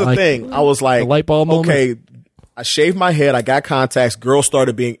 Here was the thing. I was like, a light bulb moment? Okay, I shaved my head. I got contacts. Girls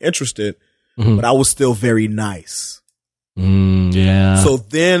started being interested, but I was still very nice. Yeah. So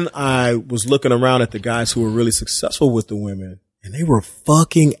then I was looking around at the guys who were really successful with the women and they were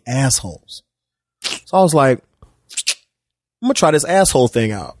fucking assholes. So I was like, I'm going to try this asshole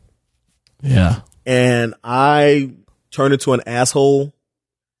thing out. Yeah. And I turned into an asshole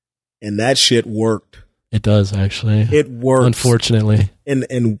and that shit worked. It does, actually. It works. Unfortunately.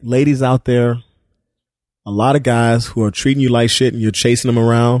 And ladies out there, a lot of guys who are treating you like shit and you're chasing them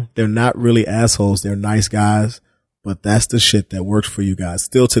around, they're not really assholes. They're nice guys. But that's the shit that works for you guys.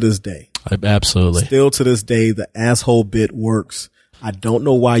 Still to this day. Absolutely. Still to this day, the asshole bit works. I don't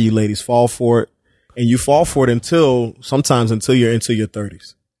know why you ladies fall for it. And you fall for it sometimes until you're into your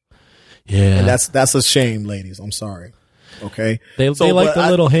 30s. Yeah. And that's a shame, ladies. I'm sorry. Okay. They like the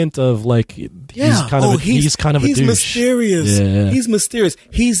little hint of like, he's kind of a douche. He's mysterious. Yeah. He's mysterious.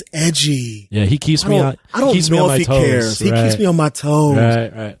 He's edgy. Yeah. He keeps me on. I don't know if he cares. He keeps me on my toes.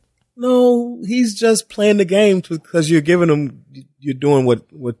 Right. No, he's just playing the game because you're giving him, you're doing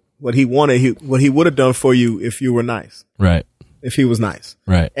what he wanted, what he would have done for you if you were nice. Right. If he was nice.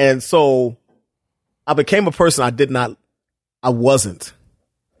 Right. And so I became a person I wasn't,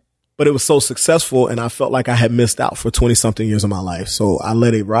 but it was so successful and I felt like I had missed out for 20 something years of my life. So I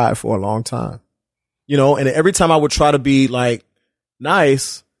let it ride for a long time, you know, and every time I would try to be like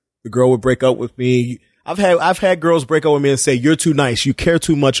nice, the girl would break up with me. I've had girls break up with me and say, you're too nice. You care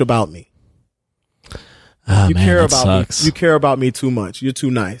too much about me. You care about me. You care about me too much. You're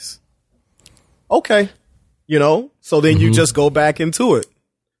too nice. Okay. You know, so then you just go back into it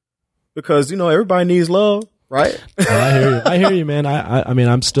because, you know, everybody needs love, right? I hear you, man. I mean,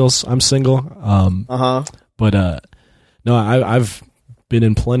 I'm single. But, no, I've been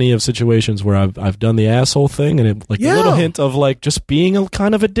in plenty of situations where I've done the asshole thing and it, like a little hint of like just being a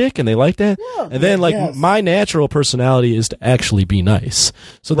kind of a dick and they like that. Yeah, and then like my natural personality is to actually be nice.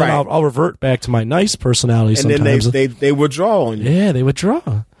 So then I'll revert back to my nice personality and sometimes. And then they withdraw on you. Yeah, they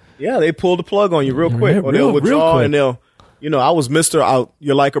withdraw. Yeah, they pull the plug on you real quick. Or they'll withdraw and they'll, you know, I was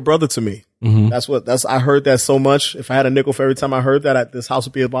you're like a brother to me. Mm-hmm. I heard that so much. If I had a nickel for every time I heard that, this house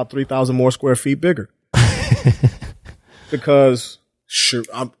would be about 3,000 more square feet bigger. Because sure,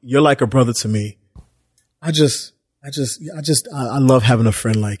 you're like a brother to me. I love having a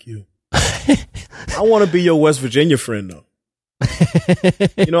friend like you. I want to be your West Virginia friend though.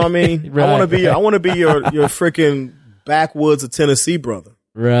 You know what I mean? I want to be your freaking backwoods of Tennessee brother.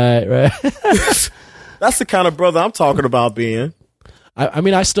 Right. That's the kind of brother I'm talking about being. I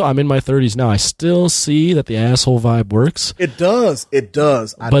mean, I'm in my 30s now. I still see that the asshole vibe works. It does.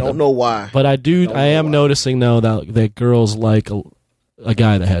 I don't know why. But I am noticing though that girls like a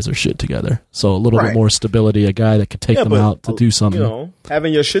guy that has their shit together. So a little bit more stability, a guy that could take them out to do something. You know,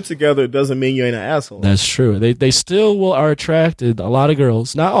 having your shit together doesn't mean you ain't an asshole. That's true. They still are attracted. A lot of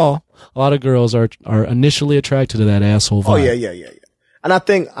girls, not all, a lot of girls are initially attracted to that asshole vibe. Oh yeah. And I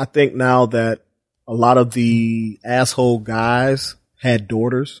think now that a lot of the asshole guys had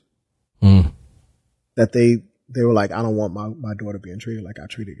daughters, that they were like, I don't want my daughter being treated like I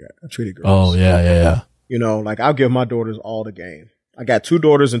treated girls. Oh yeah. You know, like I'll give my daughters all the game. I got 2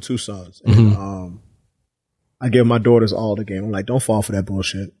 daughters and 2 sons. And, I give my daughters all the game. I'm like, don't fall for that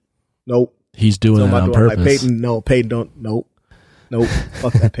bullshit. Nope. He's doing that on purpose. Like, Peyton, don't. Nope.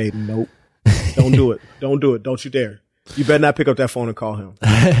 Fuck that, Peyton. Nope. Don't do it. Don't do it. Don't you dare. You better not pick up that phone and call him.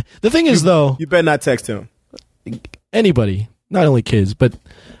 The thing is, though, you better not text him. Anybody, not only kids, but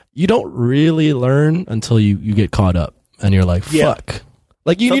you don't really learn until you get caught up and you're like, fuck.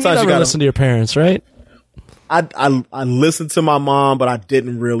 Like you never listen to your parents, right? I listened to my mom, but I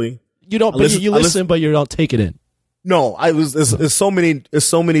didn't really. You don't. You listen, but you don't take it in. No, there's so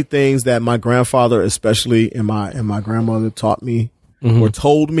many things that my grandfather, especially and my grandmother, taught me or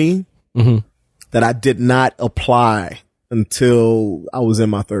told me that I did not apply until I was in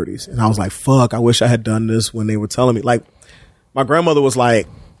my 30s, and I was like, "Fuck! I wish I had done this when they were telling me." Like, my grandmother was like,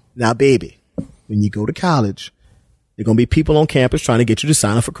 "Now, baby, when you go to college, there are gonna be people on campus trying to get you to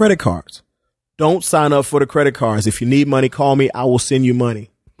sign up for credit cards. Don't sign up for the credit cards. If you need money, call me. I will send you money."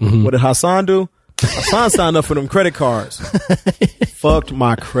 What did Hassan do? Hassan signed up for them credit cards. Fucked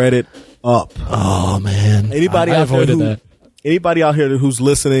my credit up. Oh man! Anybody out here who's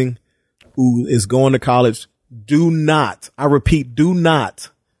listening, who is going to college, do not. I repeat, do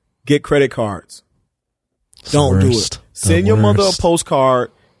not get credit cards. Don't do it. Send your mother a postcard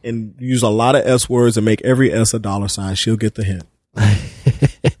and use a lot of S words and make every S a $sign. She'll get the hint.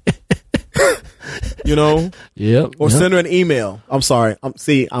 You know? Yep. Or send her an email. I'm sorry. I'm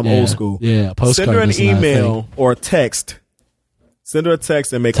old school. Yeah. Send her an email or a text. Send her a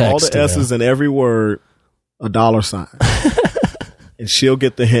text and make all the S's in every word a $sign. And she'll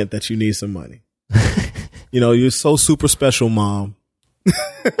get the hint that you need some money. You know, you're so super special, Mom.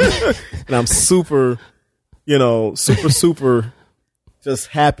 And I'm super just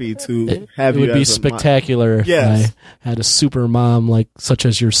happy to have you. It would be spectacular if I had a super mom like such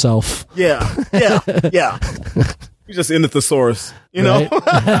as yourself. Yeah. You just ended the source, you know?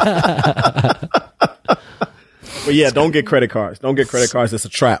 But yeah, don't get credit cards. Don't get credit cards. It's a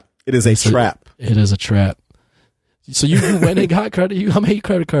trap. It is a trap. It is a trap. So you went and got credit. How many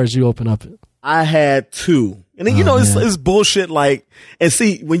credit cards you open up? I had 2. And then, it's bullshit. Like, and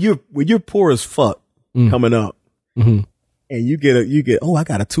see, when you're poor as fuck coming up, and you get, I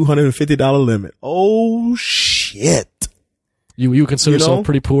got a $250 limit. Oh shit. You consider yourself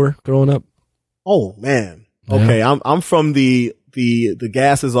pretty poor growing up? Oh man. Okay. Yeah. I'm from the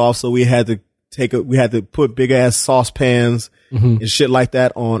gas is off. So we had to put big ass saucepans and shit like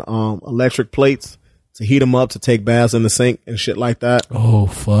that on, electric plates to heat them up to take baths in the sink and shit like that. Oh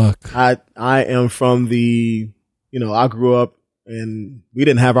fuck. I am from I grew up and we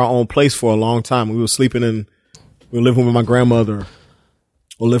didn't have our own place for a long time. We were living with my grandmother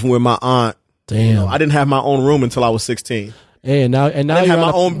or living with my aunt. Damn. I didn't have my own room until I was 16. Hey, and now I didn't have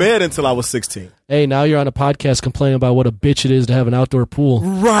my own bed until I was 16. Hey, now you're on a podcast complaining about what a bitch it is to have an outdoor pool.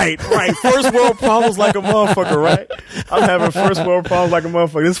 Right. First world problems like a motherfucker, right? I'm having first world problems like a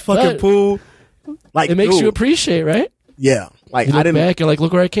motherfucker. This fucking pool, like, it makes you appreciate, right? Yeah. Like, you look back and like,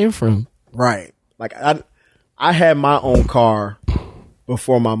 look where I came from. Right. Like, I had my own car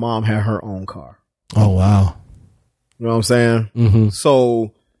before my mom had her own car. Oh wow. You know what I'm saying?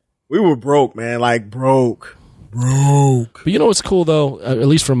 So we were broke, man. Like broke. But you know what's cool though, at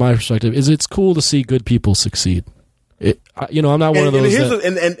least from my perspective, is it's cool to see good people succeed. I'm not one of those.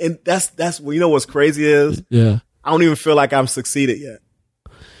 And that's you know what's crazy is? Yeah. I don't even feel like I'm succeeded yet.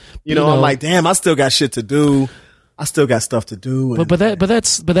 You know, I'm like, damn, I still got shit to do. I still got stuff to do. But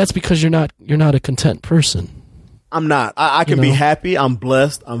that's because you're not a content person. I'm not. I can be happy. I'm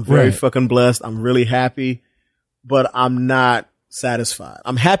blessed. I'm very fucking blessed. I'm really happy. But I'm not satisfied.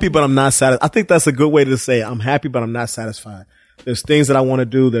 I'm happy, but I'm not satisfied. I think that's a good way to say it. I'm happy, but I'm not satisfied. There's things that I want to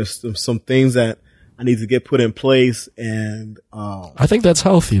do. There's some things that I need to get put in place. And, I think that's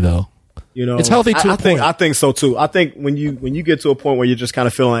healthy though. You know, it's healthy to a point. I think so too. I think when you get to a point where you're just kind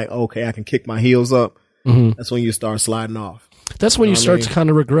of feeling like, okay, I can kick my heels up. That's when you start sliding off. That's when you start to kind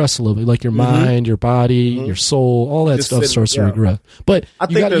of regress a little bit, like your mind, your body, your soul, all that stuff starts to regress. But I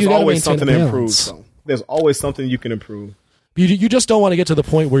think there's always something to improve. So. There's always something you can improve. You just don't want to get to the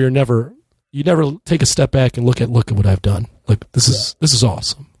point where you never take a step back and look at what I've done. Like this is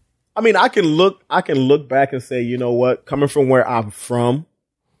awesome. I mean, I can look back and say, you know what? Coming from where I'm from,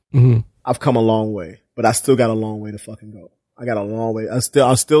 I've come a long way, but I still got a long way to fucking go. I got a long way. I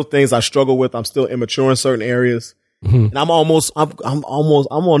still things I struggle with. I'm still immature in certain areas, and I'm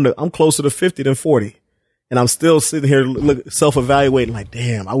closer to 50 than 40, and I'm still sitting here self-evaluating. Like,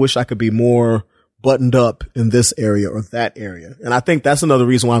 damn, I wish I could be more buttoned up in this area or that area. And I think that's another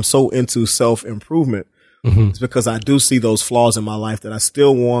reason why I'm so into self-improvement. It's because I do see those flaws in my life that I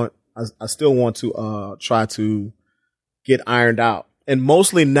still want to try to get ironed out. And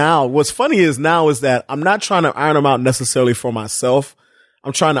mostly now, what's funny is that I'm not trying to iron them out necessarily for myself.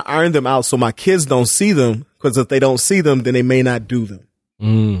 I'm trying to iron them out so my kids don't see them, because if they don't see them, then they may not do them.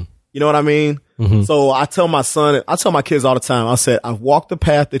 You know what I mean? So I tell my kids all the time, I said, I've walked the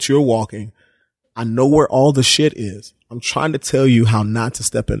path that you're walking. I know where all the shit is. I'm trying to tell you how not to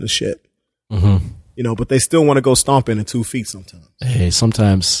step in the shit. You know, but they still want to go stomping in 2 feet sometimes. Hey,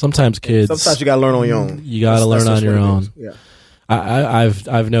 sometimes kids. Sometimes you got to learn on your own. You got to learn on your own. Yeah.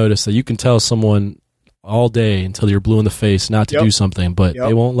 I've noticed that you can tell someone all day until you're blue in the face not to do something, but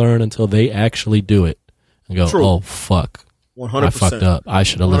they won't learn until they actually do it and go, oh, fuck. 100%. I fucked up. I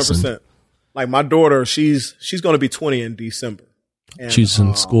should have listened. Like my daughter, she's going to be 20 in December. And, she's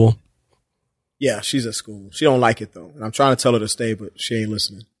in school? Yeah, she's at school. She don't like it, though. And I'm trying to tell her to stay, but she ain't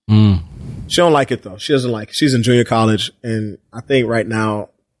listening. She don't like it, though. She doesn't like it. She's in junior college, and I think right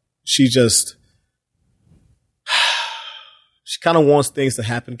now she kind of wants things to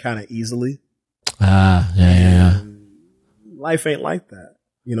happen kind of easily. Yeah. Life ain't like that.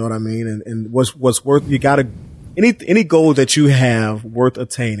 You know what I mean? And what's worth, you got to, any goal that you have worth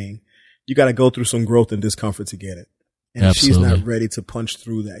attaining, you got to go through some growth and discomfort to get it. And Absolutely. she's not ready to punch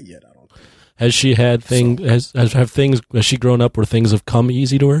through that yet, I don't think. Has she had has she grown up where things have come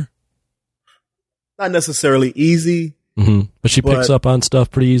easy to her? Not necessarily easy. But she picks up on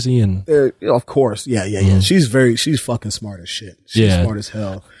stuff pretty easy, and of course, yeah. She's fucking smart as shit. She's smart as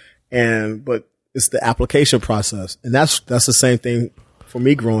hell, but it's the application process, and that's the same thing for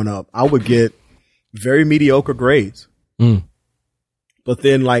me growing up. I would get very mediocre grades, but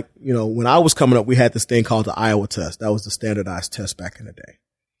then, like, you know, when I was coming up, we had this thing called the Iowa test. That was the standardized test back in the day.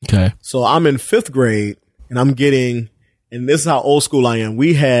 Okay, so I'm in 5th grade, and I'm getting, and this is how old school I am.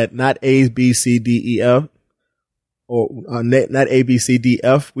 We had not A, B, C, D, E, F. Or not A, B, C, D,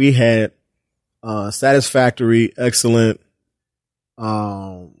 F. We had satisfactory, excellent.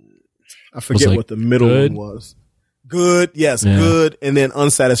 I forget what the middle one was. Good, yes, good, and then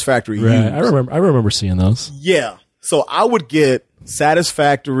unsatisfactory. Right. I remember seeing those. Yeah. So I would get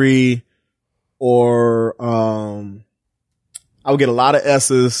satisfactory, or I would get a lot of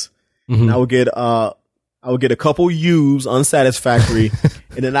S's, and I would get a couple U's, unsatisfactory,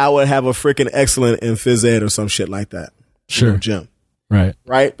 and then I would have a freaking excellent in phys ed or some shit like that. Sure. Gym. Right.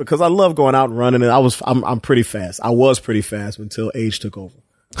 Because I love going out and running, and I'm pretty fast. I was pretty fast until age took over.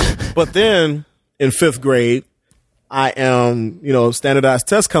 But then in 5th grade, I am, you know, standardized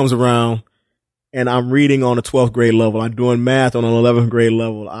test comes around, and I'm reading on a 12th grade level. I'm doing math on an 11th grade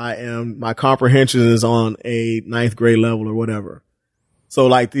level. My comprehension is on a 9th grade level or whatever. So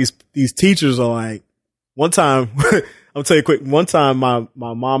like these teachers are like, one time, I'll tell you quick. One time, my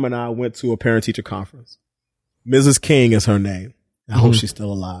mom and I went to a parent teacher conference. Mrs. King is her name. I hope she's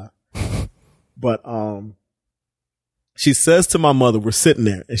still alive. But she says to my mother, we're sitting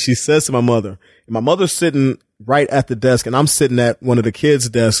there, and she says to my mother, and my mother's sitting right at the desk, and I'm sitting at one of the kids'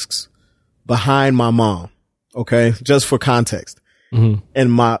 desks behind my mom. Okay, just for context. And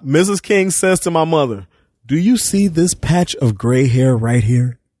Mrs. King says to my mother, "Do you see this patch of gray hair right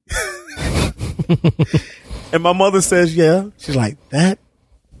here?" And my mother says, yeah. She's like, that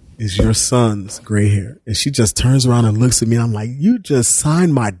is your son's gray hair. And she just turns around and looks at me. And I'm like, you just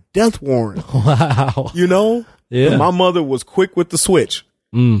signed my death warrant. Wow. You know? Yeah. And my mother was quick with the switch.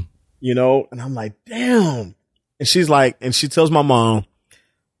 You know? And I'm like, damn. And she's like, and she tells my mom,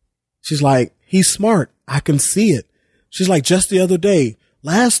 she's like, he's smart. I can see it. She's like, just the other day,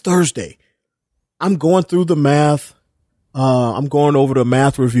 last Thursday, I'm going through the math. I'm going over the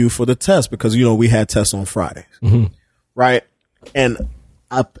math review for the test because, you know, we had tests on Fridays. Right. And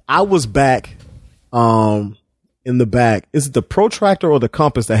I was back, in the back. Is it the protractor or the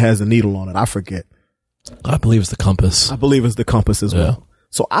compass that has the needle on it? I forget. I believe it's the compass. I believe it's the compass as well.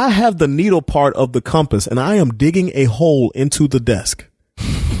 So I have the needle part of the compass, and I am digging a hole into the desk.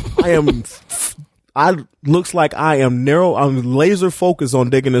 Looks like I'm laser focused on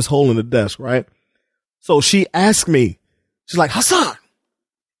digging this hole in the desk. Right. So she asked me, she's like, Hassan,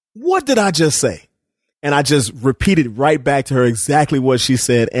 what did I just say? And I just repeated right back to her exactly what she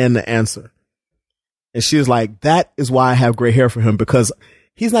said and the answer. And she was like, that is why I have gray hair for him, because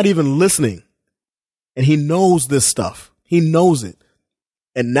He's not even listening. And he knows this stuff. He knows it.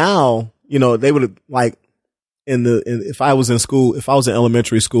 And now, you know, they would like if I was in school, if I was in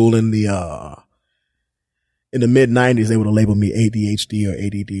elementary school in the mid 90s, they would have labeled me ADHD or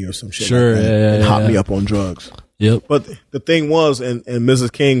ADD or some shit. Sure. Like that, and hop me up on drugs. Yep. But the thing was, and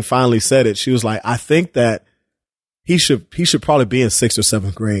Mrs. King finally said it. She was like, I think that he should probably be in 6th or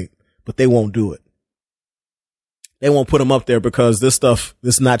 7th grade, but they won't do it. They won't put him up there because this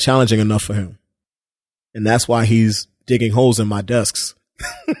is not challenging enough for him. And that's why he's digging holes in my desks.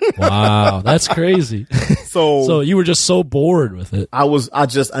 Wow, that's crazy. So you were just so bored with it. But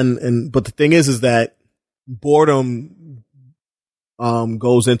the thing is that boredom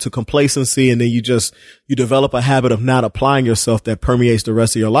goes into complacency, and then you develop a habit of not applying yourself that permeates the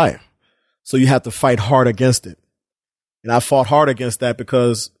rest of your life. So you have to fight hard against it. And I fought hard against that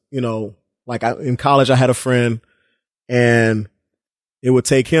because, you know, like in college, I had a friend, and it would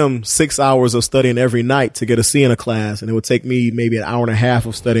take him 6 hours of studying every night to get a C in a class. And it would take me maybe an hour and a half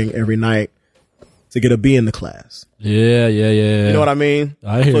of studying every night to get a B in the class. Yeah. You know what I mean?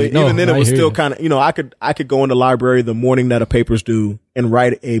 I hear you. Even then it was still kind of, you know, I could go in the library the morning that a paper's due and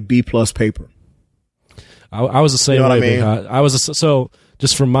write a B+ paper. I was the same way. I mean? So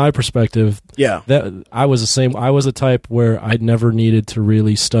just from my perspective, that I was the same. I was the type where I never needed to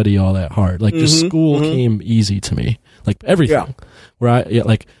really study all that hard. Like just school came easy to me. Like everything. Yeah. Where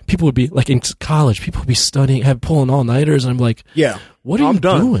like people would be like in college, people would be studying, pulling all nighters, and I'm like, what are you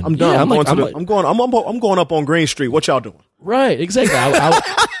doing? I'm done. Yeah, I'm going up on Green Street. What y'all doing? Right, exactly.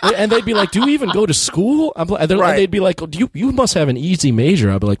 And they'd be like, "Do you even go to school?" And they'd be like, "You must have an easy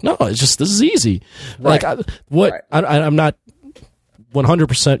major." I'd be like, "No, it's just this is easy." Right. Like I'm not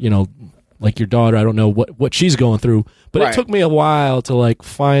 100%, you know, like your daughter. I don't know what she's going through, but it took me a while to like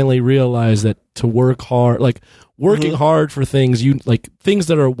finally realize that to work hard, like working hard for things things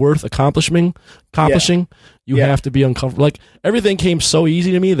that are worth accomplishing, you have to be uncomfortable. Like everything came so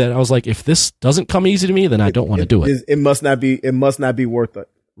easy to me that I was like, if this doesn't come easy to me, then I don't want to do it. It must not be worth it.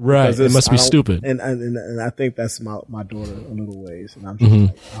 Right. It must be stupid. And I think that's my daughter a little ways. And I'm just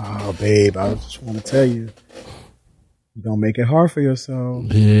like, oh, babe, I just want to tell you, don't make it hard for yourself.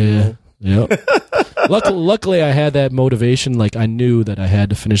 Yeah. Yep. Luckily, I had that motivation. Like I knew that I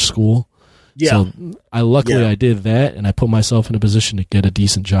had to finish school. Yeah. So I did that, and I put myself in a position to get a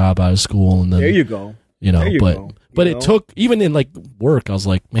decent job out of school. And then there you go. You know, but it took, even in like work, I was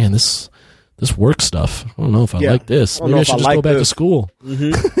like, man, this work stuff, I don't know if I like this. Maybe I should just go back to school.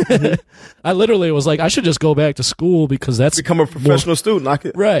 I literally was like, I should just go back to school because that's become a professional student.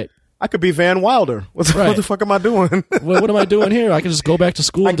 I could be Van Wilder. What the fuck am I doing? What am I doing here? I can just go back to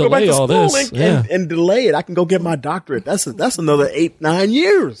school and delay all this. And delay it. I can go get my doctorate. That's another 8-9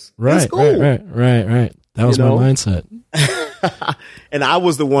 years. Right. That was my mindset. And I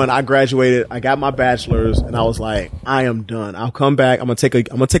was the one. I graduated. I got my bachelor's, and I was like, I am done. I'll come back. I'm gonna take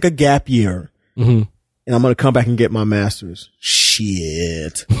a gap year, and I'm gonna come back and get my master's.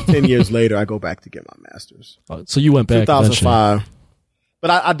 Shit. 10 years later, I go back to get my master's. So you went back 2005. Eventually. But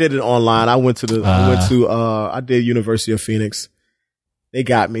I did it online. I did University of Phoenix. They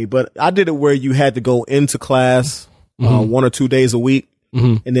got me, but I did it where you had to go into class 1 or 2 days a week,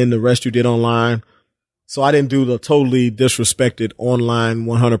 and then the rest you did online. So I didn't do the totally disrespected online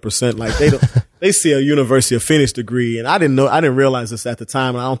 100%. Like they see a University of Phoenix degree, and I didn't realize this at the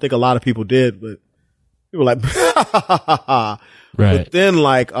time, and I don't think a lot of people did, but people were like, right. But then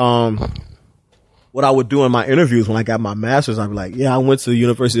like, what I would do in my interviews when I got my master's, I'd be like, yeah, I went to the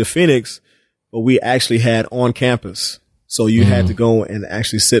University of Phoenix, but we actually had on campus. So you had to go and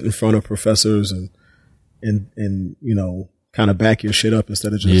actually sit in front of professors and, you know, kind of back your shit up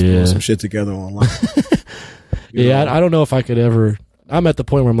instead of just throwing some shit together online. I don't know if I could ever. I'm at the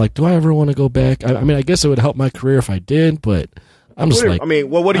point where I'm like, do I ever want to go back? I mean, I guess it would help my career if I did, but I'm just like, I mean,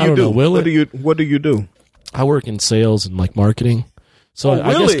 well, what do you do? What do you do? I work in sales and like marketing. So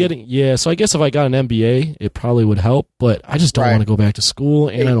I guess I guess if I got an MBA, it probably would help, but I just don't want to go back to school,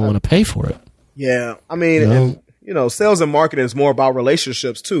 and I don't want to pay for it. Yeah. I mean, you know, sales and marketing is more about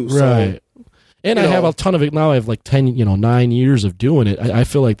relationships too. So, right. And I have a ton of it now. I have like 9 years of doing it. I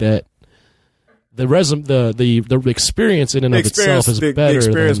feel like that the experience in and of itself is better. The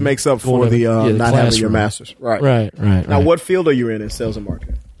experience makes up for the not having your master's. Right. Now, what field are you in sales and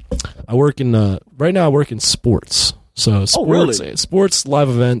marketing? I work in right now. I work in sports. So sports, live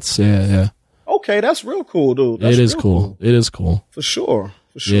events. Yeah. Okay, that's real cool, dude. It is cool. It is cool for sure.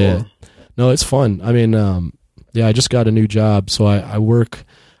 Yeah. No, it's fun. I mean, I just got a new job, so I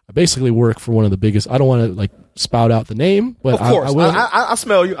basically work for one of the biggest. I don't want to like spout out the name, but of course, I will.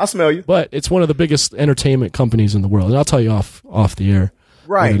 I smell you. But it's one of the biggest entertainment companies in the world, and I'll tell you off the air.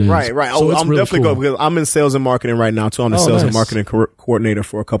 Right, what it is. right. So Oh, it's I'm really definitely cool. good because I'm in sales and marketing right now too. I'm the Oh, sales and nice. marketing coordinator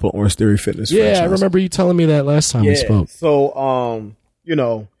for a couple of Orange Theory fitness Yeah, I franchises. remember you telling me that last time we spoke. So, you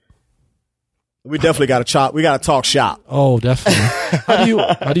know, we definitely got to chop. We got to talk shop. Oh, definitely.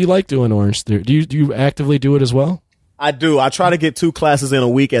 How do you like doing Orange Theory? Do you actively do it as well? I do. I try to get 2 classes in a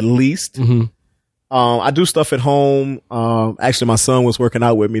week at least. Mm-hmm. I do stuff at home. Actually, my son was working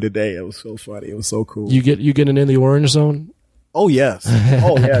out with me today. It was so funny. It was so cool. You getting in the Orange Zone? Oh yes.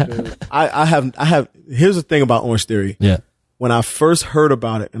 Oh yeah, dude. I have. Here's the thing about Orange Theory. Yeah. When I first heard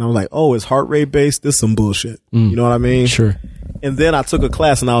about it, and I was like, "Oh, it's heart rate based. This is some bullshit." You know what I mean? Sure. And then I took a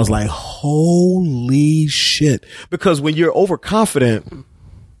class, and I was like, "Holy shit!" Because when you're overconfident,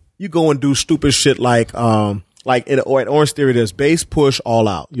 you go and do stupid shit like at Orange Theory, there's base, push, all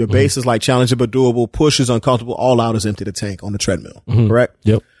out. Your base is like challenging but doable. Push is uncomfortable. All out is empty the tank on the treadmill. Correct?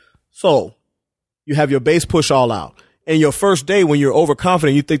 Yep. So you have your base, push, all out. And your first day, when you're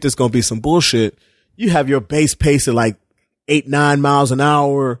overconfident, you think there's going to be some bullshit. You have your base pace at like 8-9 miles an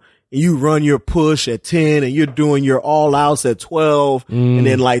hour, and you run your push at 10, and you're doing your all outs at 12. And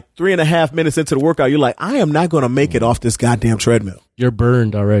then like 3.5 minutes into the workout, you're like, I am not going to make it off this goddamn treadmill. You're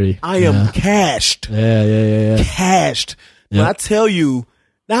burned already. I am cashed. Yeah. Cashed. Yeah. When I tell you,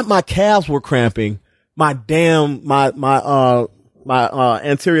 not my calves were cramping, my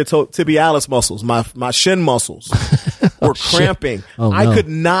anterior tibialis muscles, my shin muscles were cramping. Oh, no. I could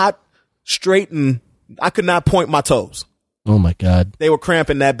not point my toes. Oh my God. They were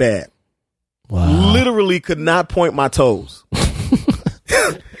cramping that bad. Wow. Literally could not point my toes.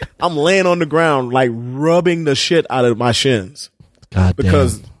 I'm laying on the ground, like rubbing the shit out of my shins God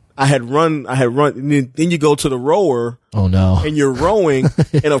because damn. I had run. Then you go to the rower. Oh no. And you're rowing,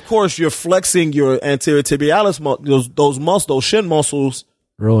 and of course you're flexing your anterior tibialis, those shin muscles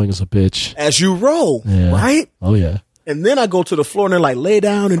Rowing is a bitch. as you row, Yeah. right? Oh yeah. And then I go to the floor and they're like, lay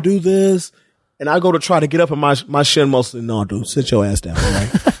down and do this. And I go to try to get up and my shin muscles. No, dude, sit your ass down. All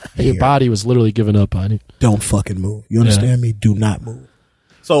right? Your body was literally giving up on you. Don't fucking move. You understand me? Do not move.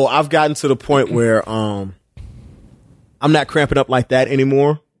 So I've gotten to the point where I'm not cramping up like that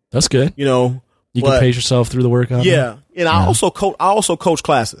anymore. That's good. You know, You can pace yourself through the workout. Yeah. And I also coach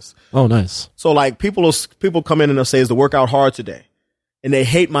classes. Oh, nice. So like people come in and they'll say, is the workout hard today? And they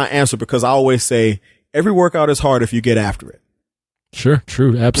hate my answer because I always say every workout is hard if you get after it. Sure.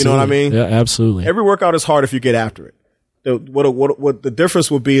 True. Absolutely. You know what I mean? Yeah, absolutely. Every workout is hard if you get after it. What the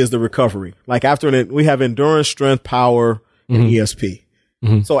difference would be is the recovery. Like we have endurance, strength, power, and ESP.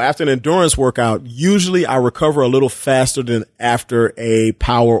 So after an endurance workout, usually I recover a little faster than after a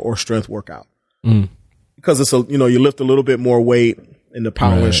power or strength workout. Because it's you lift a little bit more weight in the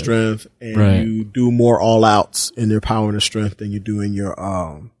power and strength, and you do more all outs in your power and strength than you do in your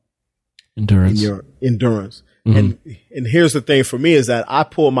endurance. And here's the thing for me is that I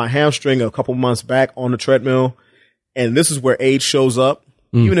pulled my hamstring a couple months back on the treadmill, and this is where age shows up.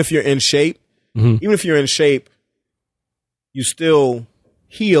 Even if you're in shape, you still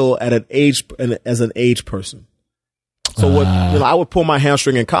heal at an age as an age person. So I would pull my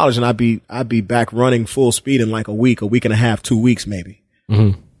hamstring in college, and I'd be back running full speed in like a week and a half, 2 weeks maybe.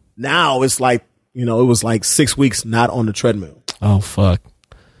 Now it's like it was like 6 weeks not on the treadmill. Oh fuck.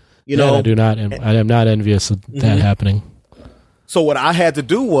 I am not envious of that happening. So what I had to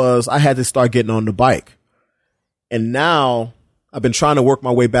do was I had to start getting on the bike. And now I've been trying to work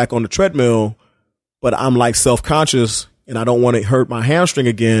my way back on the treadmill, but I'm like self-conscious and I don't want to hurt my hamstring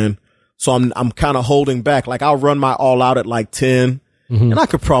again. So I'm kind of holding back. Like I'll run my all out at like 10 and I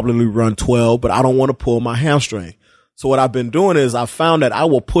could probably run 12, but I don't want to pull my hamstring. So what I've been doing is I found that I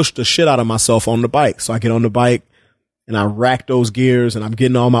will push the shit out of myself on the bike. So I get on the bike and I rack those gears and I'm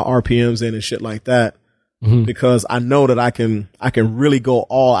getting all my RPMs in and shit like that because I know that I can really go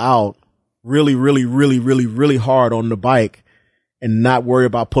all out really, really, really, really, really hard on the bike and not worry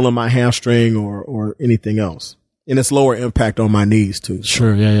about pulling my hamstring or anything else. And it's lower impact on my knees too. So.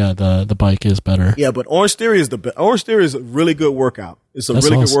 Sure. Yeah. The bike is better. Yeah. But Orange Theory is Orange Theory is a really good workout. It's a That's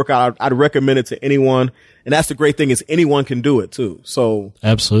really awesome. good workout. I'd recommend it to anyone. And that's the great thing is anyone can do it too. So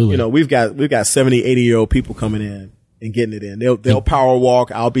Absolutely. we've got 70, 80-year-old people coming in and getting it in. They'll power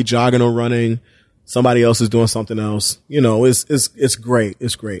walk. I'll be jogging or running. Somebody else is doing something else. It's great.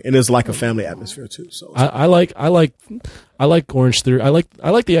 It's great. And it's like a family atmosphere too. So I like Orange Theory. I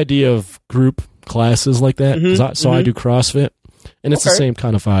like the idea of group classes like that. I do CrossFit, and it's the same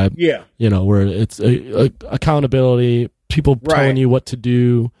kind of vibe. Yeah. Where it's accountability, people telling you what to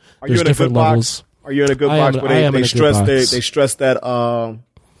do. There's different levels. Are you in a good box? Where they stress that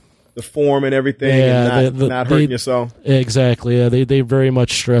the form and everything, and not hurting yourself. Exactly. Yeah, they very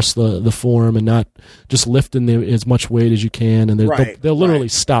much stress the form and not just lifting as much weight as you can, and they'll literally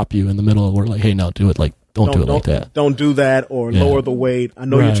stop you in the middle of where like, hey, no, do it like don't do it like that. Don't do that, or lower the weight. I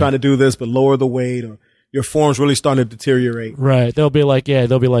know you're trying to do this, but lower the weight, or your form's really starting to deteriorate. Right. They'll be like,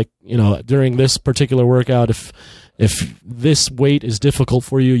 during this particular workout, if this weight is difficult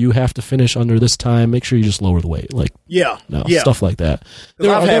for you, you have to finish under this time. Make sure you just lower the weight. Like, stuff like that.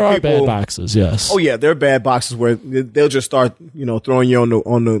 There are bad boxes, yes. Oh yeah, there are bad boxes where they'll just start, throwing you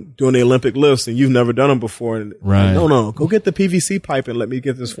on the doing the Olympic lifts, and you've never done them before. And right. No, go get the PVC pipe and let me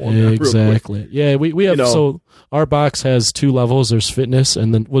get this form. Exactly. Yeah, we have so our box has 2 levels. There's fitness,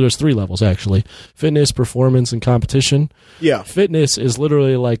 and then there's 3 levels actually: fitness, performance, and competition. Yeah, fitness is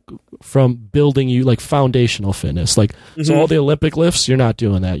literally like from building you like foundational fitness. Like, so all the Olympic lifts, you're not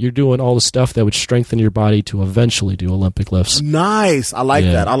doing that. You're doing all the stuff that would strengthen your body to eventually do Olympic lifts. Nice. I like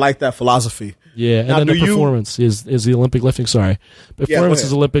that. I like that philosophy. Yeah, and then the performance is the Olympic lifting. Sorry. Performance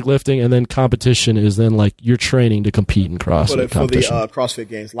is Olympic lifting, and then competition is then like you're training to compete in CrossFit for the CrossFit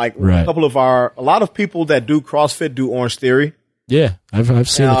games. Like a lot of people that do CrossFit do Orange Theory. Yeah, I've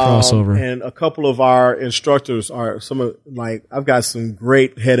seen the crossover. And a couple of our instructors are I've got some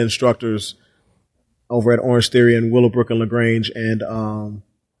great head instructors over at Orange Theory in Willowbrook and LaGrange, and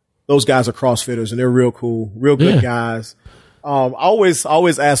those guys are CrossFitters, and they're real cool, real good guys. I always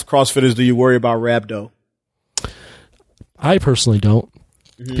ask CrossFitters, do you worry about rhabdo? I personally don't,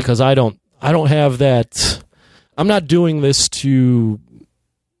 because I don't have that. I'm not doing this to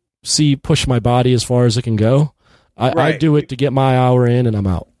push my body as far as it can go. I do it to get my hour in, and I'm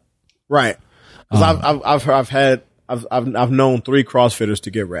out. Right. Because I've known 3 CrossFitters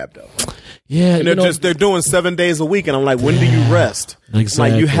to get rhabdo. Yeah, and they're doing 7 days a week, and I'm like, when do you rest? Exactly.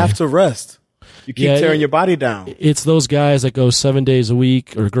 I'm like, you have to rest. You keep tearing your body down. It's those guys that go 7 days a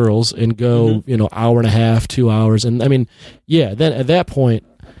week, or girls, and go hour and a half, 2 hours, and I mean, then at that point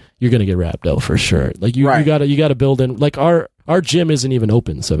you're gonna get rhabdo for sure. Like you gotta build in. Like our gym isn't even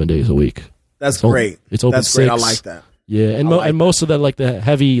open 7 days a week. That's great. It's open 6. I like that. Yeah, and most of that, like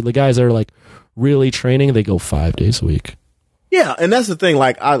the guys that are like really training, they go 5 days a week. Yeah, and that's the thing.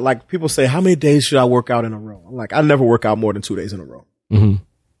 Like people say, how many days should I work out in a row? I'm like, I never work out more than 2 days in a row. Mm-hmm.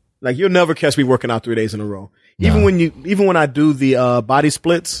 Like you'll never catch me working out 3 days in a row. No. Even when I do the body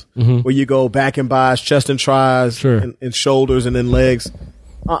splits, where you go back and bis, chest and tris, and shoulders, and then legs.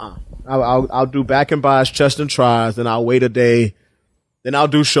 I'll do back and bis, chest and tris, then I'll wait a day, then I'll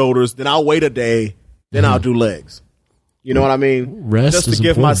do shoulders, then I'll wait a day, then I'll do legs. You know what I mean? Rest just to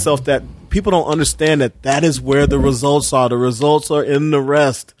give myself that. People don't understand that is where the results are. The results are in the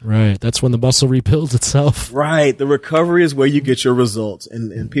rest. Right. That's when the muscle rebuilds itself. Right. The recovery is where you get your results.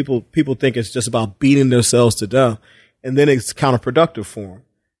 And people think it's just about beating themselves to death. And then it's counterproductive for them.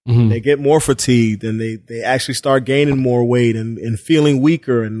 Mm-hmm. They get more fatigued, and they actually start gaining more weight and feeling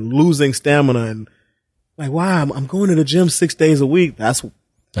weaker and losing stamina. And like, wow, I'm going to the gym 6 days a week. That's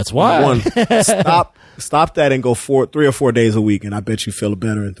why. Stop that and go 3 or 4 days a week, and I bet you feel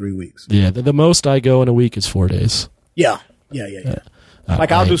better in 3 weeks. Yeah, the most I go in a week is 4 days. Yeah.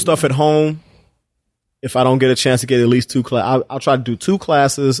 I'll do stuff at home. If I don't get a chance to get at least 2 classes, I'll try to do 2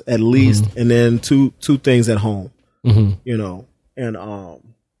 classes at least, and then two things at home. Mm-hmm. And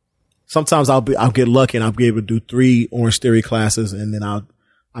sometimes I'll get lucky and I'll be able to do 3 Orange Theory classes, and then I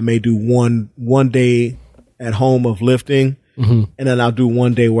may do one day at home of lifting. Mm-hmm. And then I'll do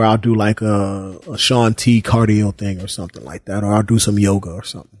one day where I'll do like a Shaun T cardio thing or something like that, or I'll do some yoga or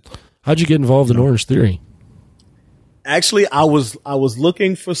something. How'd you get involved in Orange Theory? Actually, I was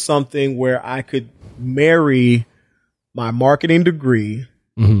looking for something where I could marry my marketing degree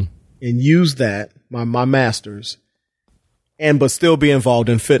and use that, my master's, but still be involved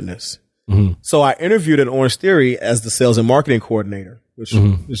in fitness. Mm-hmm. So I interviewed at Orange Theory as the sales and marketing coordinator, which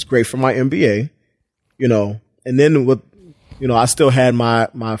is great for my MBA, and then I still had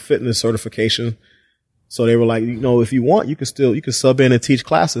my fitness certification. So they were like, if you want, you can sub in and teach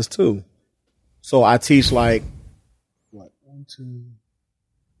classes too. So I teach like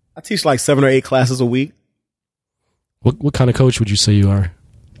 7 or 8 classes a week. What kind of coach would you say you are?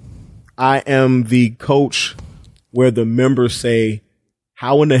 I am the coach where the members say,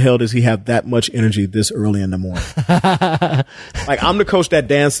 how in the hell does he have that much energy this early in the morning? Like, I'm the coach that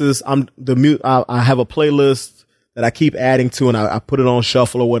dances. I have a playlist that I keep adding to, and I put it on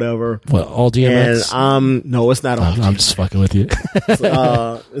shuffle or whatever. What, all DMX? And no, it's not all. I'm just fucking with you.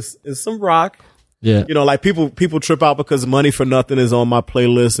 It's some rock. Yeah. Like people trip out because Money for Nothing is on my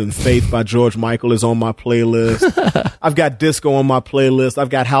playlist, and Faith by George Michael is on my playlist. I've got disco on my playlist. I've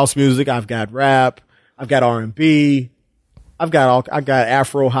got house music. I've got rap. I've got R&B. I got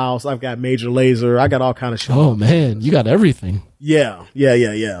Afro House. I've got Major Lazer. I got all kind of shit. Oh man, you got everything. Yeah.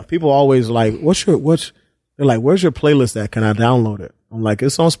 People always like, they're like, where's your playlist at? Can I download it? I'm like,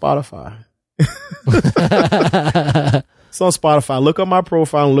 it's on Spotify. It's on Spotify. Look up my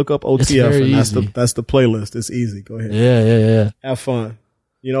profile and look up OTF, and that's the playlist. It's easy. Go ahead. Yeah. Have fun.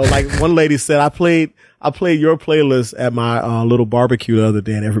 You know, like one lady said, I played your playlist at my little barbecue the other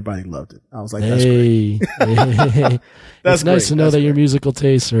day, and everybody loved it. I was like, that's great. It's nice to know that your musical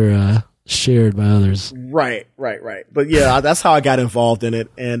tastes are shared by others. Right. But yeah, that's how I got involved in it,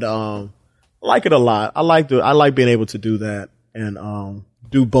 and I like it a lot. I like being able to do that and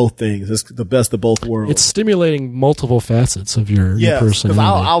do both things. It's the best of both worlds. It's stimulating multiple facets of your personality. Because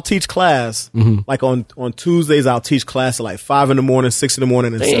I'll teach class. Like on Tuesdays, I'll teach class at like 5 a.m, 6 a.m,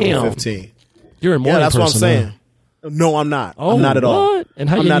 and 7:15. You're a morning person. That's what I'm saying. No, I'm not. Oh, I'm not at all. And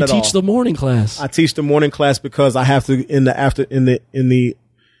how do you teach the morning class? I teach the morning class because I have to in the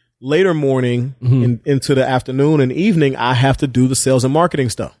later morning into the afternoon and evening, I have to do the sales and marketing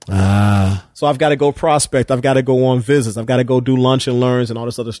stuff. So I've got to go prospect. I've got to go on visits. I've got to go do lunch and learns and all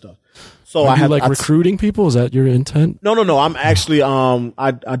this other stuff. So I have recruiting people. Is that your intent? No. I'm actually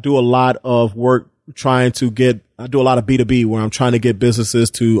I do a lot of work I do a lot of B2B where I'm trying to get businesses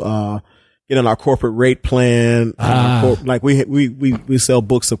to get on our corporate rate plan. Like we sell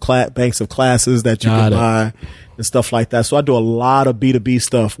books of banks of classes that you can buy and stuff like that. So I do a lot of B2B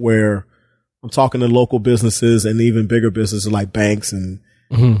stuff where I'm talking to local businesses and even bigger businesses like banks and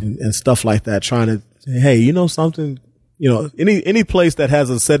stuff like that, trying to, hey, you know something, any place that has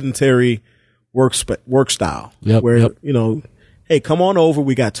a sedentary work style where, hey, come on over.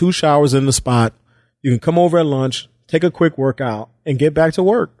 We got 2 showers in the spot. You can come over at lunch, take a quick workout and get back to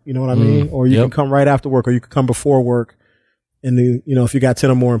work. You know what I mean? Or you can come right after work, or you can come before work. And then, if you got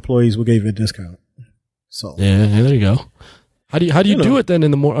 10 or more employees, we'll give you a discount. So yeah, there you go. How do you do it then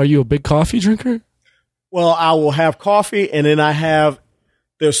in the morning? Are you a big coffee drinker? Well, I will have coffee, and then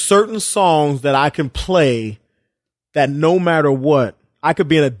there's certain songs that I can play that no matter what, I could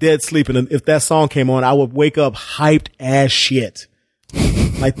be in a dead sleep, and if that song came on, I would wake up hyped as shit.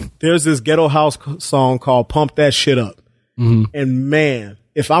 Like there's this ghetto house song called "Pump That Shit Up," and man,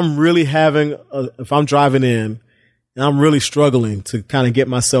 if I'm driving in and I'm really struggling to kind of get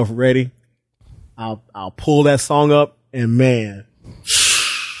myself ready, I'll pull that song up, and man,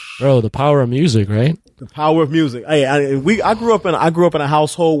 bro, the power of music, right? The power of music. Hey, I grew up in a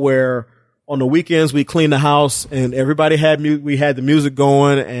household where on the weekends we cleaned the house and everybody we had the music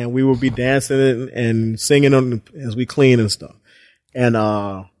going and we would be dancing and singing as we clean and stuff. And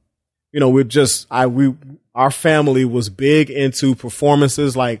our family was big into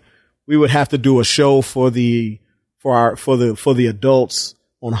performances. Like we would have to do a show for the adults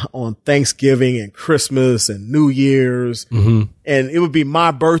on Thanksgiving and Christmas and New Year's. And it would be my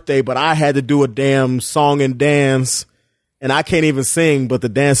birthday, but I had to do a damn song and dance, and I can't even sing, but the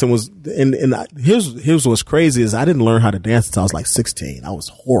dancing was, and here's what's crazy is I didn't learn how to dance until I was like 16. I was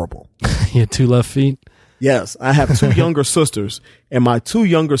horrible. You had 2 left feet? Yes. I have 2 younger sisters, and my 2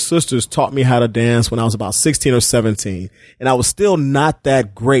 younger sisters taught me how to dance when I was about 16 or 17. And I was still not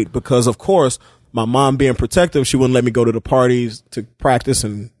that great because, of course, my mom being protective, she wouldn't let me go to the parties to practice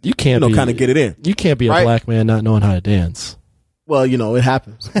and kind of get it in. You can't be a black man not knowing how to dance. Well, it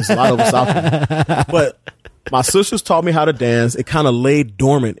happens. There's a lot of us out there. But my sisters taught me how to dance. It kind of laid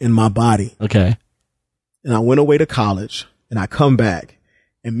dormant in my body. Okay. And I went away to college, and I come back,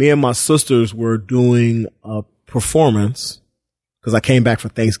 and me and my sisters were doing a performance because I came back for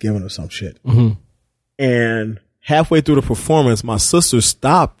Thanksgiving or some shit. And halfway through the performance, my sisters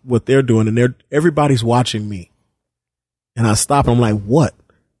stopped what they're doing, and everybody's watching me. And I stop, and I'm like, what?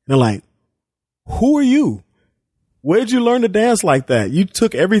 And they're like, who are you? Where'd you learn to dance like that? You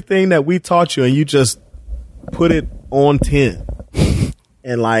took everything that we taught you, and you just put it on 10.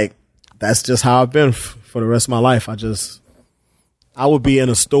 And like, that's just how I've been for the rest of my life. I would be in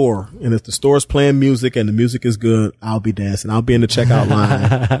a store, and if the store's playing music and the music is good, I'll be dancing. I'll be in the checkout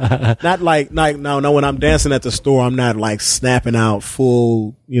line. Not when I'm dancing at the store, I'm not like snapping out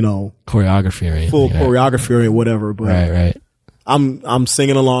full, choreography or anything. Choreography or whatever. But right. I'm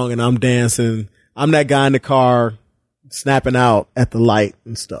singing along and I'm dancing. I'm that guy in the car snapping out at the light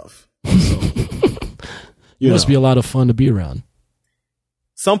and stuff. So, you must be a lot of fun to be around.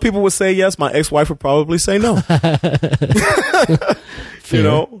 Some people would say yes. My ex-wife would probably say no. But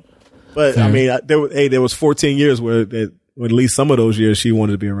fair. I mean, there was 14 years where at least some of those years she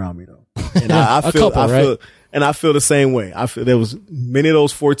wanted to be around me though. And I feel the same way. I feel there was many of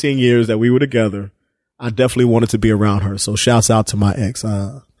those 14 years that we were together. I definitely wanted to be around her. So shouts out to my ex.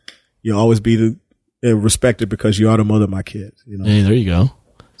 You'll always be respected because you are the mother of my kids. You know. Hey, there you go.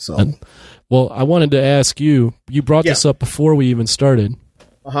 So, well, I wanted to ask you. You brought this up before we even started.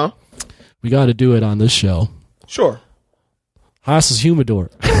 We got to do it on this show. Sure. Haas's Humidor.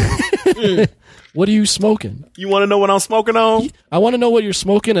 What are you smoking? You want to know what I'm smoking on? I want to know what you're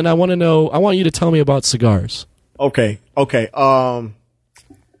smoking, and I want you to tell me about cigars. Okay. All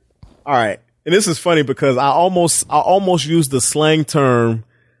right. And this is funny because I almost used the slang term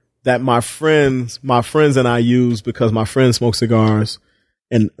that my friends and I use because my friend smokes cigars,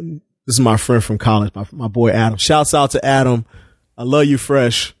 and this is my friend from college, my boy Adam. Shouts out to Adam. I love you,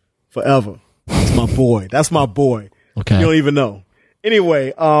 Fresh, forever. That's my boy. Okay. You don't even know.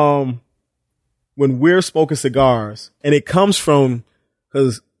 Anyway, when we're smoking cigars, and it comes from,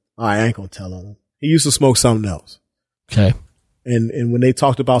 because I ain't gonna tell him. He used to smoke something else. Okay. And when they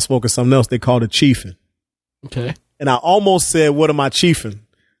talked about smoking something else, they called it chiefing. Okay. And I almost said, what am I chiefing?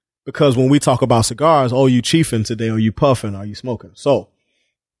 Because when we talk about cigars, oh, you chiefing today, or you puffing, are you smoking? So,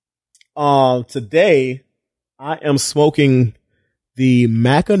 today I am smoking the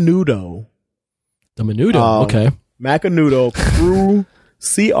Macanudo. The Menudo. Okay. Macanudo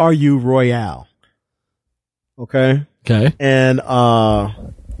CRU Royale. Okay. Okay. And I've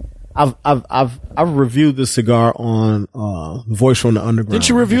reviewed this cigar on Voice from the Underground. Didn't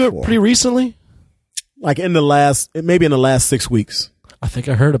you review it pretty recently? Like maybe in the last 6 weeks. I think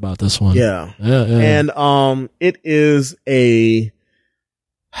I heard about this one. Yeah. And it is it's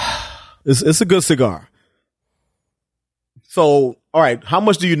a good cigar. So, all right, how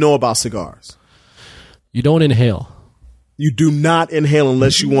much do you know about cigars? You don't inhale. You do not inhale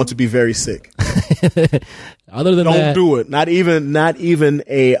unless you want to be very sick. Other than don't do it. Not even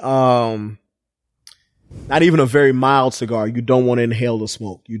a very mild cigar. You don't want to inhale the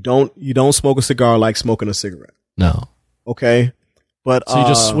smoke. You don't smoke a cigar like smoking a cigarette. No. Okay. But so you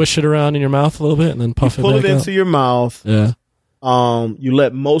just swish it around in your mouth a little bit and then puff it. Pull it into out? your mouth. Yeah. You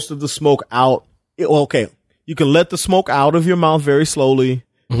let most of the smoke out. Okay. You can let the smoke out of your mouth very slowly.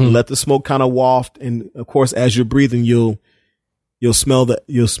 Mm-hmm. Let the smoke kind of waft, and of course, as you're breathing, you'll smell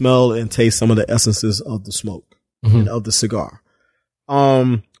and taste some of the essences of the smoke and of the cigar.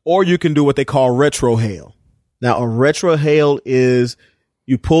 Or you can do what they call retrohale. Now, a retrohale is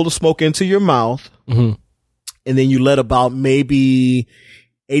you pull the smoke into your mouth, and then you let about maybe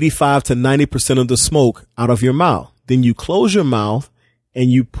 85 to 90% of the smoke out of your mouth. Then you close your mouth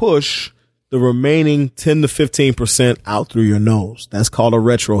and you push the remaining 10 to 15% out through your nose. That's called a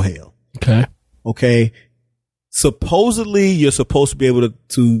retrohale. Okay. Supposedly, you're supposed to be able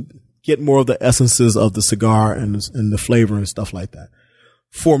to get more of the essences of the cigar and the flavor and stuff like that.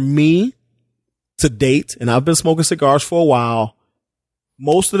 For me, to date, and I've been smoking cigars for a while,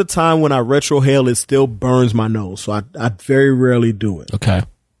 most of the time when I retrohale, it still burns my nose. So I very rarely do it.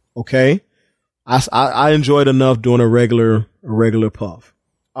 Okay. I enjoyed enough doing a regular puff.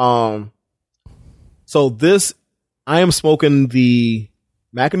 So I am smoking the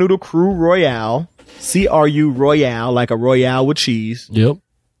Macanudo Crew Royale, CRU Royale, like a Royale with cheese. Yep.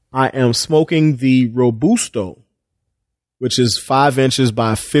 I am smoking the Robusto, which is 5 inches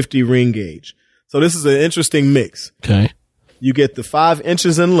by 50 ring gauge. So this is an interesting mix. Okay. You get the 5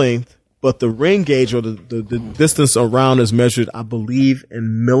 inches in length, but the ring gauge or the distance around is measured, I believe,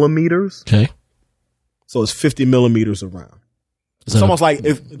 in millimeters. Okay. So it's 50 millimeters around. It's almost like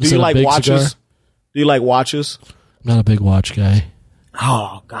do you like watches? Cigar? Do you like watches? I'm not a big watch guy.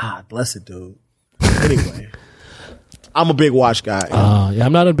 Oh, God bless it, dude. Anyway, I'm a big watch guy. Yeah,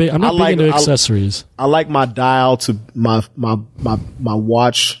 I'm not big into accessories. I like my dial to my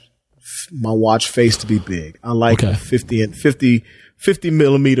watch face to be big. I like 50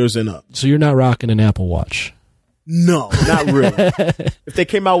 millimeters and up. So you're not rocking an Apple Watch? No, not really. If they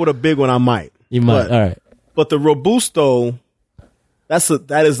came out with a big one, I might. You might. All right. But the Robusto,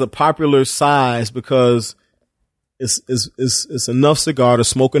 that is a popular size because it's enough cigar to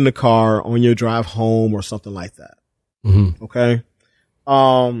smoke in the car on your drive home or something like that. Okay.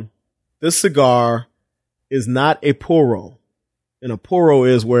 This cigar is not a puro, and a puro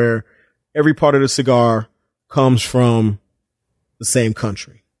is where every part of the cigar comes from the same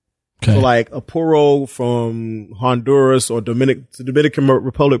country. Okay. So like a puro from Honduras or Dominican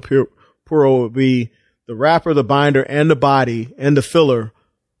Republic puro would be the wrapper, the binder, and the body and the filler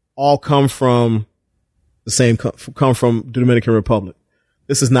all come from the Dominican Republic.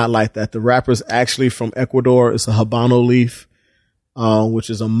 This is not like that. The wrapper is actually from Ecuador. It's a Habano leaf, which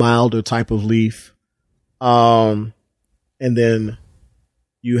is a milder type of leaf. And then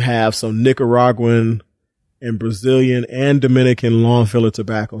you have some Nicaraguan and Brazilian and Dominican long filler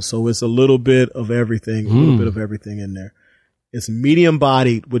tobacco. So it's a little bit of everything, in there. It's medium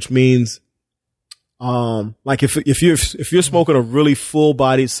bodied, which means Like if you're smoking a really full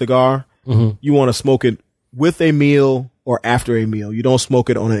bodied cigar, you want to smoke it with a meal or after a meal. You don't smoke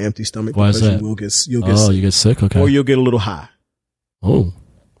it on an empty stomach. Why is that? You'll get sick. You get sick? Okay. Or you'll get a little high. Oh.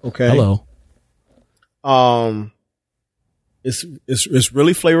 Okay. Hello. It's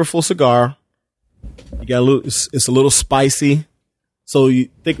really flavorful cigar. You got a little. It's a little spicy. So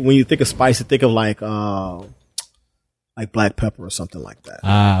when you think of spicy, think of like black pepper or something like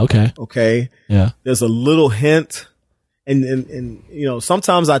that. Okay. Okay. Yeah. There's a little hint, and you know,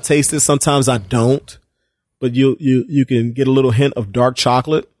 sometimes I taste it, sometimes I don't, but you can get a little hint of dark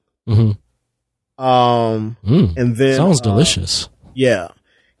chocolate. Mm-hmm. And then sounds delicious. Yeah,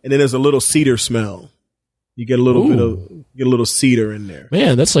 and then there's a little cedar smell. You get a little bit of cedar in there.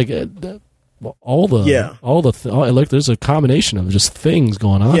 Man, that's like like there's a combination of just things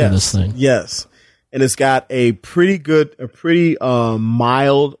going on in this thing. Yes. And it's got a pretty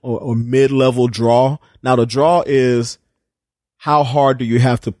mild or mid-level draw. Now the draw is how hard do you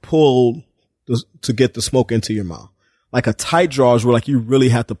have to pull to get the smoke into your mouth. Like a tight draw is where like you really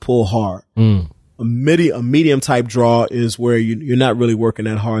have to pull hard. A medium type draw is where you're not really working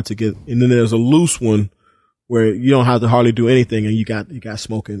that hard to get. And then there's a loose one where you don't have to hardly do anything, and you got the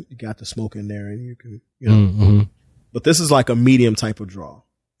smoke in there, and you can, you know. But this is like a medium type of draw.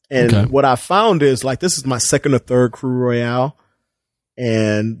 And what I found is like this is my second or third Cru Royale,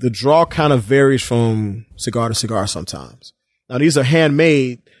 and the draw kind of varies from cigar to cigar sometimes. Now these are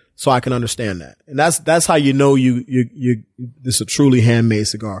handmade, so I can understand that, and that's how you know you this is a truly handmade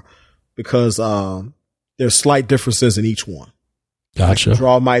cigar, because there's slight differences in each one. Gotcha. Like the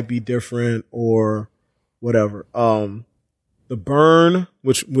draw might be different or whatever. The burn,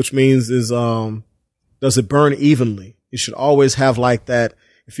 which means is does it burn evenly? You should always have like that.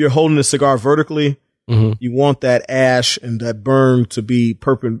 If you're holding a cigar vertically, you want that ash and that burn to be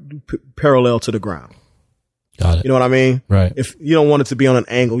parallel to the ground. Got it. You know what I mean? Right. If you don't want it to be on an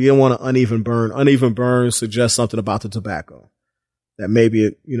angle, you don't want an uneven burn. Uneven burn suggests something about the tobacco. That maybe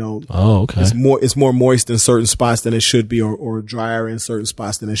it, you know, it's more moist in certain spots than it should be, or drier in certain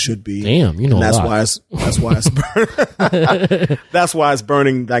spots than it should be. Damn, you know, and that's why it's burning. That's why it's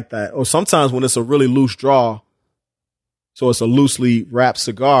burning like that. Or sometimes when it's a really loose draw, so it's a loosely wrapped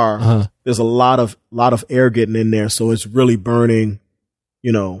cigar, there's a lot of air getting in there, so it's really burning,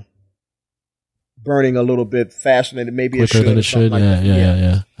 you know, burning a little bit faster than it maybe quicker it should. Than it should. Like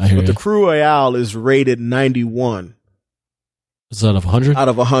Yeah. I hear but you. the Cru Royale is rated 91. Is that out of 100? Out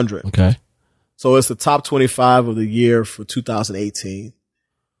of 100. Okay. So it's the top 25 of the year for 2018.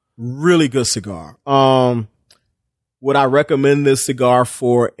 Really good cigar. Would I recommend this cigar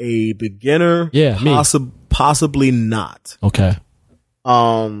for a beginner? Yeah, possibly not. Okay.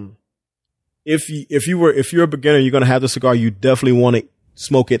 If you're a beginner, you're gonna have the cigar. You definitely want to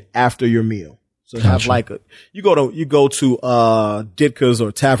smoke it after your meal. So have like you go to Ditka's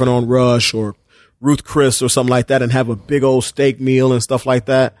or Tavern on Rush or Ruth Chris or something like that and have a big old steak meal and stuff like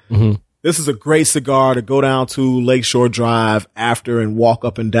that. This is a great cigar to go down to Lakeshore Drive after and walk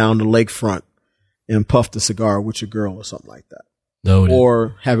up and down the lakefront and puff the cigar with your girl or something like that. Noted.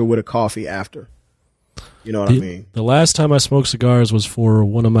 Or have it with a coffee after. You know what I mean? The last time I smoked cigars was for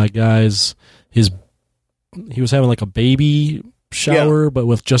one of my guys. He was having like a baby shower, but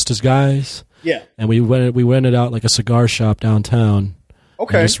with just his guys. Yeah. And we rented out like a cigar shop downtown.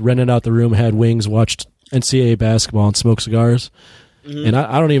 Okay. Just rented out the room, had wings, watched NCAA basketball, and smoked cigars. And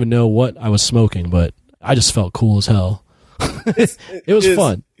I don't even know what I was smoking, but I just felt cool as hell. It was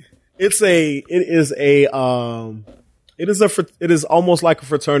fun. It is almost like a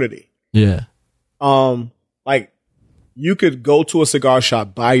fraternity. Yeah. Like you could go to a cigar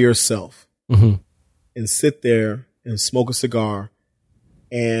shop by yourself and sit there and smoke a cigar,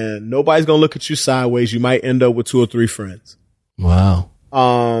 and nobody's gonna look at you sideways. You might end up with 2 or 3 friends. Wow.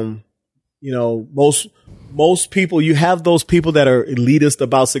 You know, most people, you have those people that are elitist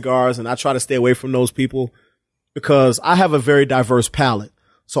about cigars, and I try to stay away from those people because I have a very diverse palate.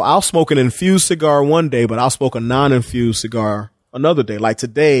 So I'll smoke an infused cigar one day, but I'll smoke a non-infused cigar another day. Like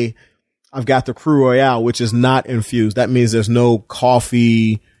today, I've got the Cru Royale, which is not infused. That means there's no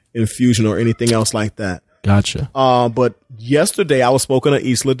coffee infusion or anything else like that. Gotcha. But yesterday I was smoking an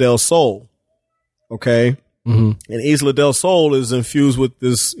Isla del Sol. Okay. And Isla del Sol is infused with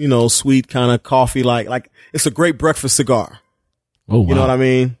this, you know, sweet kind of coffee, like it's a great breakfast cigar. Oh, wow. You know what I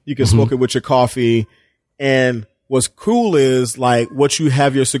mean? You can smoke it with your coffee. And what's cool is like what you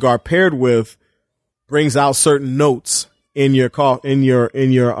have your cigar paired with brings out certain notes in your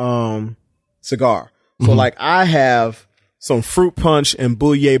cigar. So like I have some fruit punch and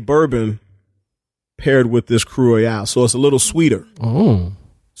Bouillet bourbon paired with this Cru Royale. So it's a little sweeter. Oh.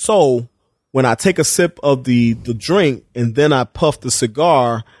 So when I take a sip of the drink and then I puff the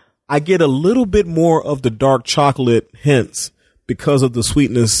cigar, I get a little bit more of the dark chocolate hints because of the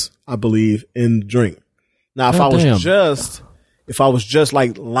sweetness, I believe, in the drink. Now, if I was just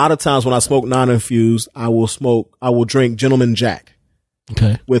like a lot of times when I smoke non-infused, I will drink Gentleman Jack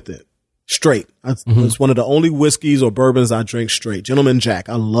with it straight. It's one of the only whiskeys or bourbons I drink straight. Gentleman Jack.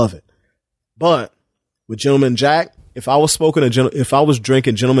 I love it. But with Gentleman Jack, if I was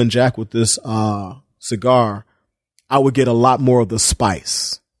drinking Gentleman Jack with this cigar, I would get a lot more of the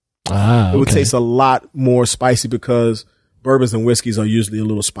spice. It would taste a lot more spicy because bourbons and whiskeys are usually a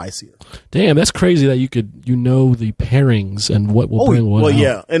little spicier. Damn, that's crazy that you know the pairings and what will bring what out.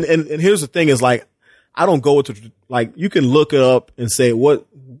 Yeah. And here's the thing is like, I don't go with like, you can look it up and say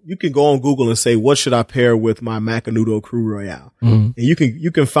you can go on Google and say, what should I pair with my Macanudo Cru Royale? And you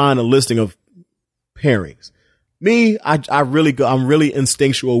can find a listing of pairings. Me, I'm really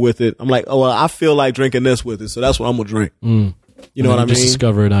instinctual with it. I'm like, oh, well, I feel like drinking this with it. So that's what I'm going to drink. You know what I mean? Just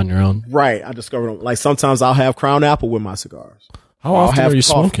discover it on your own. Right. I discovered it. Like sometimes I'll have Crown Apple with my cigars. How often are you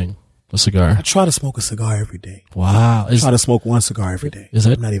smoking a cigar? I try to smoke a cigar every day. Wow. I try to smoke one cigar every day.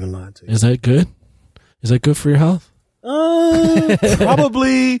 I'm not even lying to you. Is that good? Is that good for your health?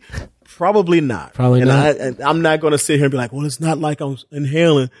 Probably not. Probably not. I'm not going to sit here and be like, well, it's not like I'm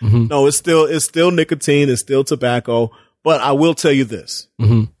inhaling. No, it's still nicotine. It's still tobacco. But I will tell you this,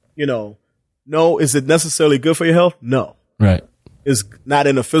 you know, no, is it necessarily good for your health? No. Right. It's not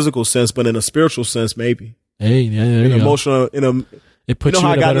in a physical sense, but in a spiritual sense, maybe. Hey, yeah, there you emotional, go. It puts you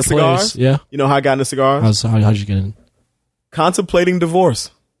in a better place. Yeah. You know how I got into cigars? How'd you get in? Contemplating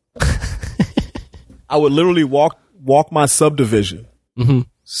divorce. I would literally walk my subdivision,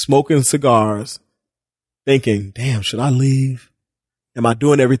 smoking cigars, thinking, damn, should I leave? Am I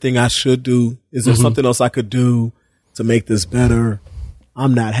doing everything I should do? Is there something else I could do to make this better?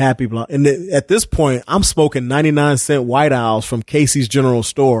 I'm not happy. Blah. And at this point, I'm smoking 99-cent White Owls from Casey's General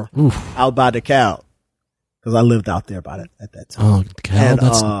Store out by DeKalb. Because I lived out there at that time. Oh, DeKalb,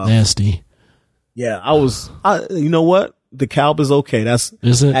 that's nasty. Yeah, you know what? DeKalb is okay.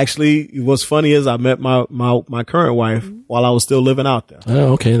 Is it? Actually, what's funny is I met my current wife while I was still living out there.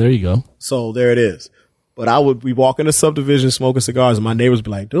 Oh, okay. There you go. So there it is. But I would be walking the subdivision smoking cigars, and my neighbors would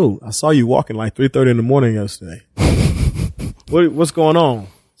be like, dude, I saw you walking like 3:30 in the morning yesterday. What's going on?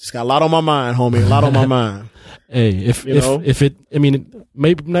 Just got a lot on my mind, homie. A lot on my mind. Hey, if it, I mean,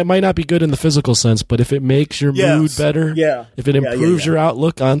 it might not be good in the physical sense, but if it makes your mood better, if it improves your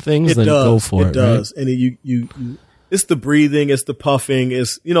outlook on things, then go for it. It does. Right? And you, it's the breathing, it's the puffing,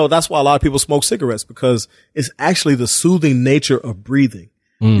 it's, that's why a lot of people smoke cigarettes, because it's actually the soothing nature of breathing.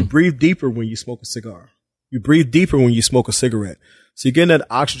 You breathe deeper when you smoke a cigar. You breathe deeper when you smoke a cigarette. So you're getting that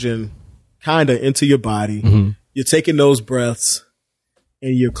oxygen kind of into your body. You're taking those breaths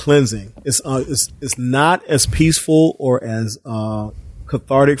and you're cleansing. It's not as peaceful or as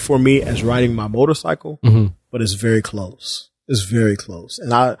cathartic for me as riding my motorcycle, but it's very close. It's very close.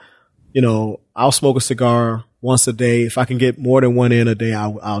 And I'll smoke a cigar once a day. If I can get more than one in a day,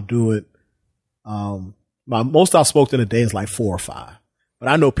 I'll do it. Most I've smoked in a day is like 4 or 5. But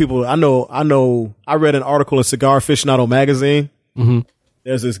I know people, I read an article in Cigar Aficionado magazine.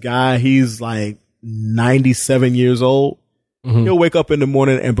 There's this guy, he's like 97 years old. He'll wake up in the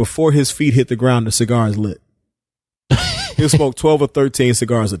morning and before his feet hit the ground, the cigar is lit. He'll smoke 12 or 13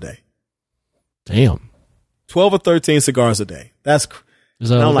 cigars a day. Damn. 12 or 13 cigars a day. That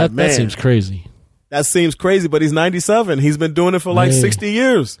seems crazy. That seems crazy, but he's 97. He's been doing it for like 60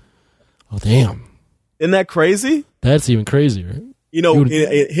 years. Oh, damn. Isn't that crazy? That's even crazier.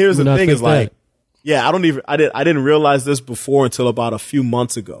 Here's the thing is like, yeah, I didn't realize this before until about a few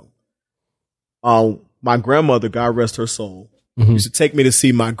months ago. My grandmother, God rest her soul, used to take me to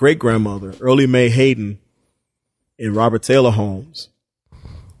see my great grandmother, Early Mae Hayden, in Robert Taylor Homes.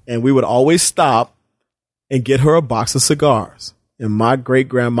 And we would always stop and get her a box of cigars. And my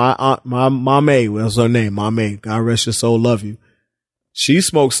great my aunt, my May, was her name, my May, God rest your soul, love you. She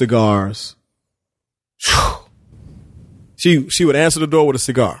smoked cigars. She would answer the door with a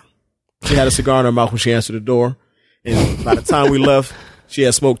cigar. She had a cigar in her mouth when she answered the door. And by the time we left, she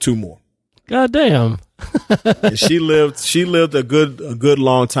had smoked 2 more. God damn. And she lived a good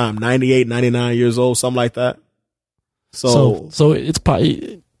long time, 98, 99 years old, something like that. So it's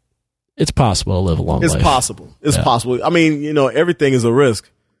possible to live a long life. It's possible. It's possible. I mean, everything is a risk.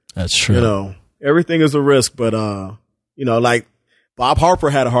 That's true. Everything is a risk, but like Bob Harper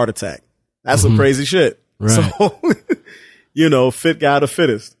had a heart attack. That's some crazy shit. Right. So, fit guy the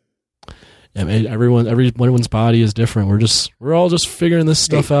fittest. Yeah, everyone's body is different. We're all just figuring this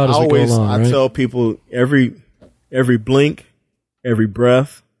stuff out as we go along. I tell people every blink, every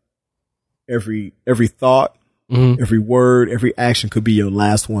breath, every thought, every word, every action could be your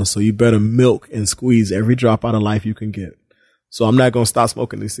last one. So you better milk and squeeze every drop out of life you can get. So I'm not going to stop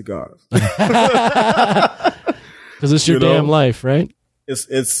smoking these cigars. Because it's your damn life, right?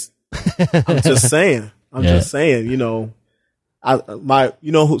 It's I'm just saying. Just saying,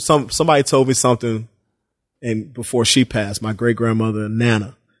 somebody told me something, and before she passed, my great grandmother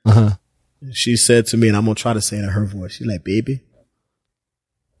Nana, she said to me, and I'm gonna try to say it in her voice. She's like, "Baby,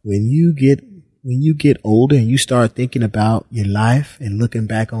 when you get older and you start thinking about your life and looking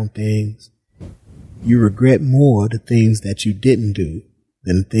back on things, you regret more the things that you didn't do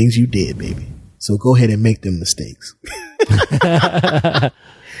than the things you did, baby. So go ahead and make them mistakes."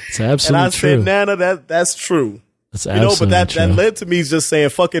 It's absolutely true. And I said, Nana, that's true. That's absolutely but true. that led to me just saying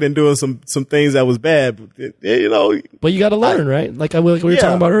fuck it and doing some things that was bad. But you got to learn, right? Like we were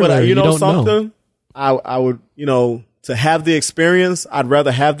talking about earlier. But you don't something? know. I would, to have the experience, I'd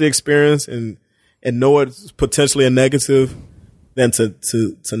rather have the experience and know it's potentially a negative than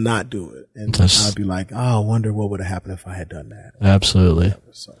to not do it. And I'd be like, I wonder what would have happened if I had done that. Absolutely.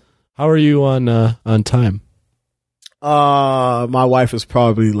 So. How are you on time? My wife is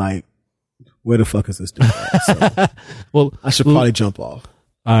probably like, where the fuck is this dude at? So well, I should probably jump off.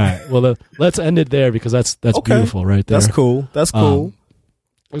 All right. Well, let's end it there because that's okay. Beautiful right there. That's cool. That's cool.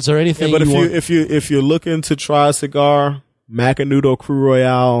 Is there anything? Yeah, but if you're looking to try a cigar, Macanudo Crew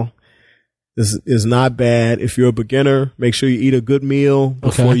Royale is not bad. If you're a beginner, make sure you eat a good meal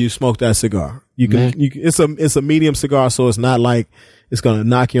before you smoke that cigar. It's a medium cigar, so it's not like it's gonna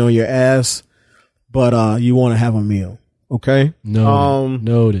knock you on your ass. But you want to have a meal, okay?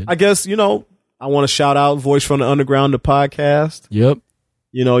 Noted. I guess I want to shout out Voice from the Underground, the podcast. Yep.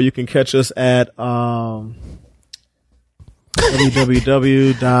 You can catch us at www.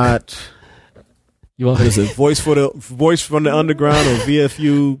 What is it? Voice from the Underground or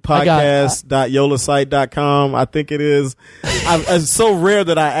VFUpodcast.yolasite.com. I think it is. It's so rare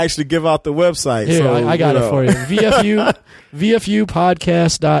that I actually give out the website. Here, so, I got it for you.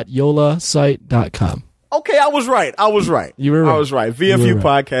 VFUpodcast.yolasite.com. Okay, I was right. You were right. I was right.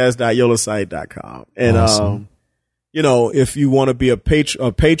 VFUpodcast.yolasite.com. And, awesome. If you want to be a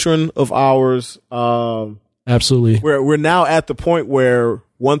patron of ours, absolutely. We're now at the point where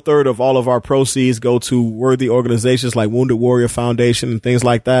 1/3 of all of our proceeds go to worthy organizations like Wounded Warrior Foundation and things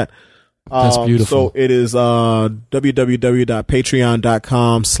like that. That's beautiful. So it is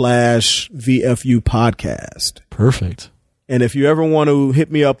www.patreon.com/VFU podcast. Perfect. And if you ever want to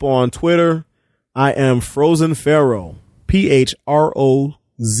hit me up on Twitter, I am Frozen Pharaoh,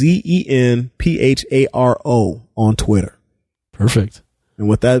 PHROZENPHARO on Twitter. Perfect. And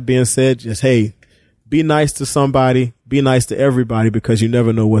with that being said, just, hey, be nice to somebody, be nice to everybody, because you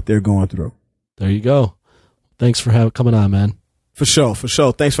never know what they're going through. There you go. Thanks for coming on, man. For sure.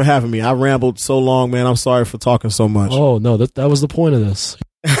 Thanks for having me. I rambled so long, man. I'm sorry for talking so much. Oh, no, that was the point of this.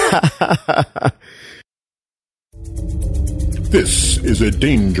 This is a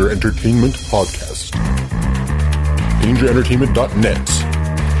Danger Entertainment podcast.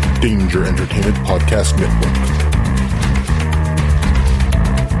 DangerEntertainment.net. Danger Entertainment Podcast Network.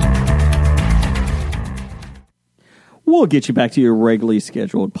 We'll get you back to your regularly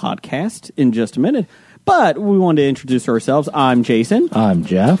scheduled podcast in just a minute. But we wanted to introduce ourselves. I'm Jason. I'm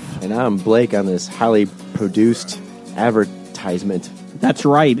Jeff. And I'm Blake on this highly produced advertisement. That's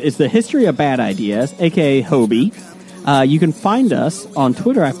right. It's the History of Bad Ideas, a.k.a. Hobie. You can find us on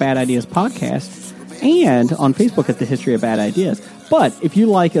Twitter at Bad Ideas Podcast and on Facebook at the History of Bad Ideas. But if you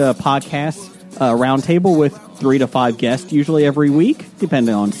like a podcast roundtable with 3 to 5 guests, usually every week,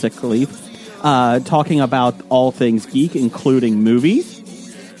 depending on sick leave, talking about all things geek, including movies,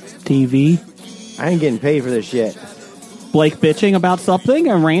 TV. I ain't getting paid for this shit. Blake bitching about something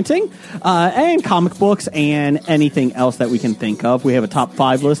and ranting, and comic books and anything else that we can think of. We have a top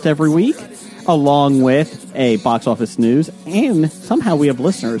 5 list every week, along with a box office news, and somehow we have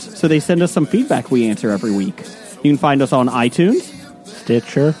listeners, so they send us some feedback we answer every week. You can find us on iTunes,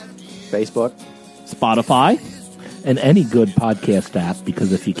 Stitcher, Facebook, Spotify, and any good podcast app,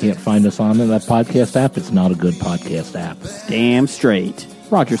 because if you can't find us on that podcast app, it's not a good podcast app. Damn straight.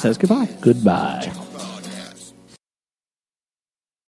 Roger says goodbye. Goodbye.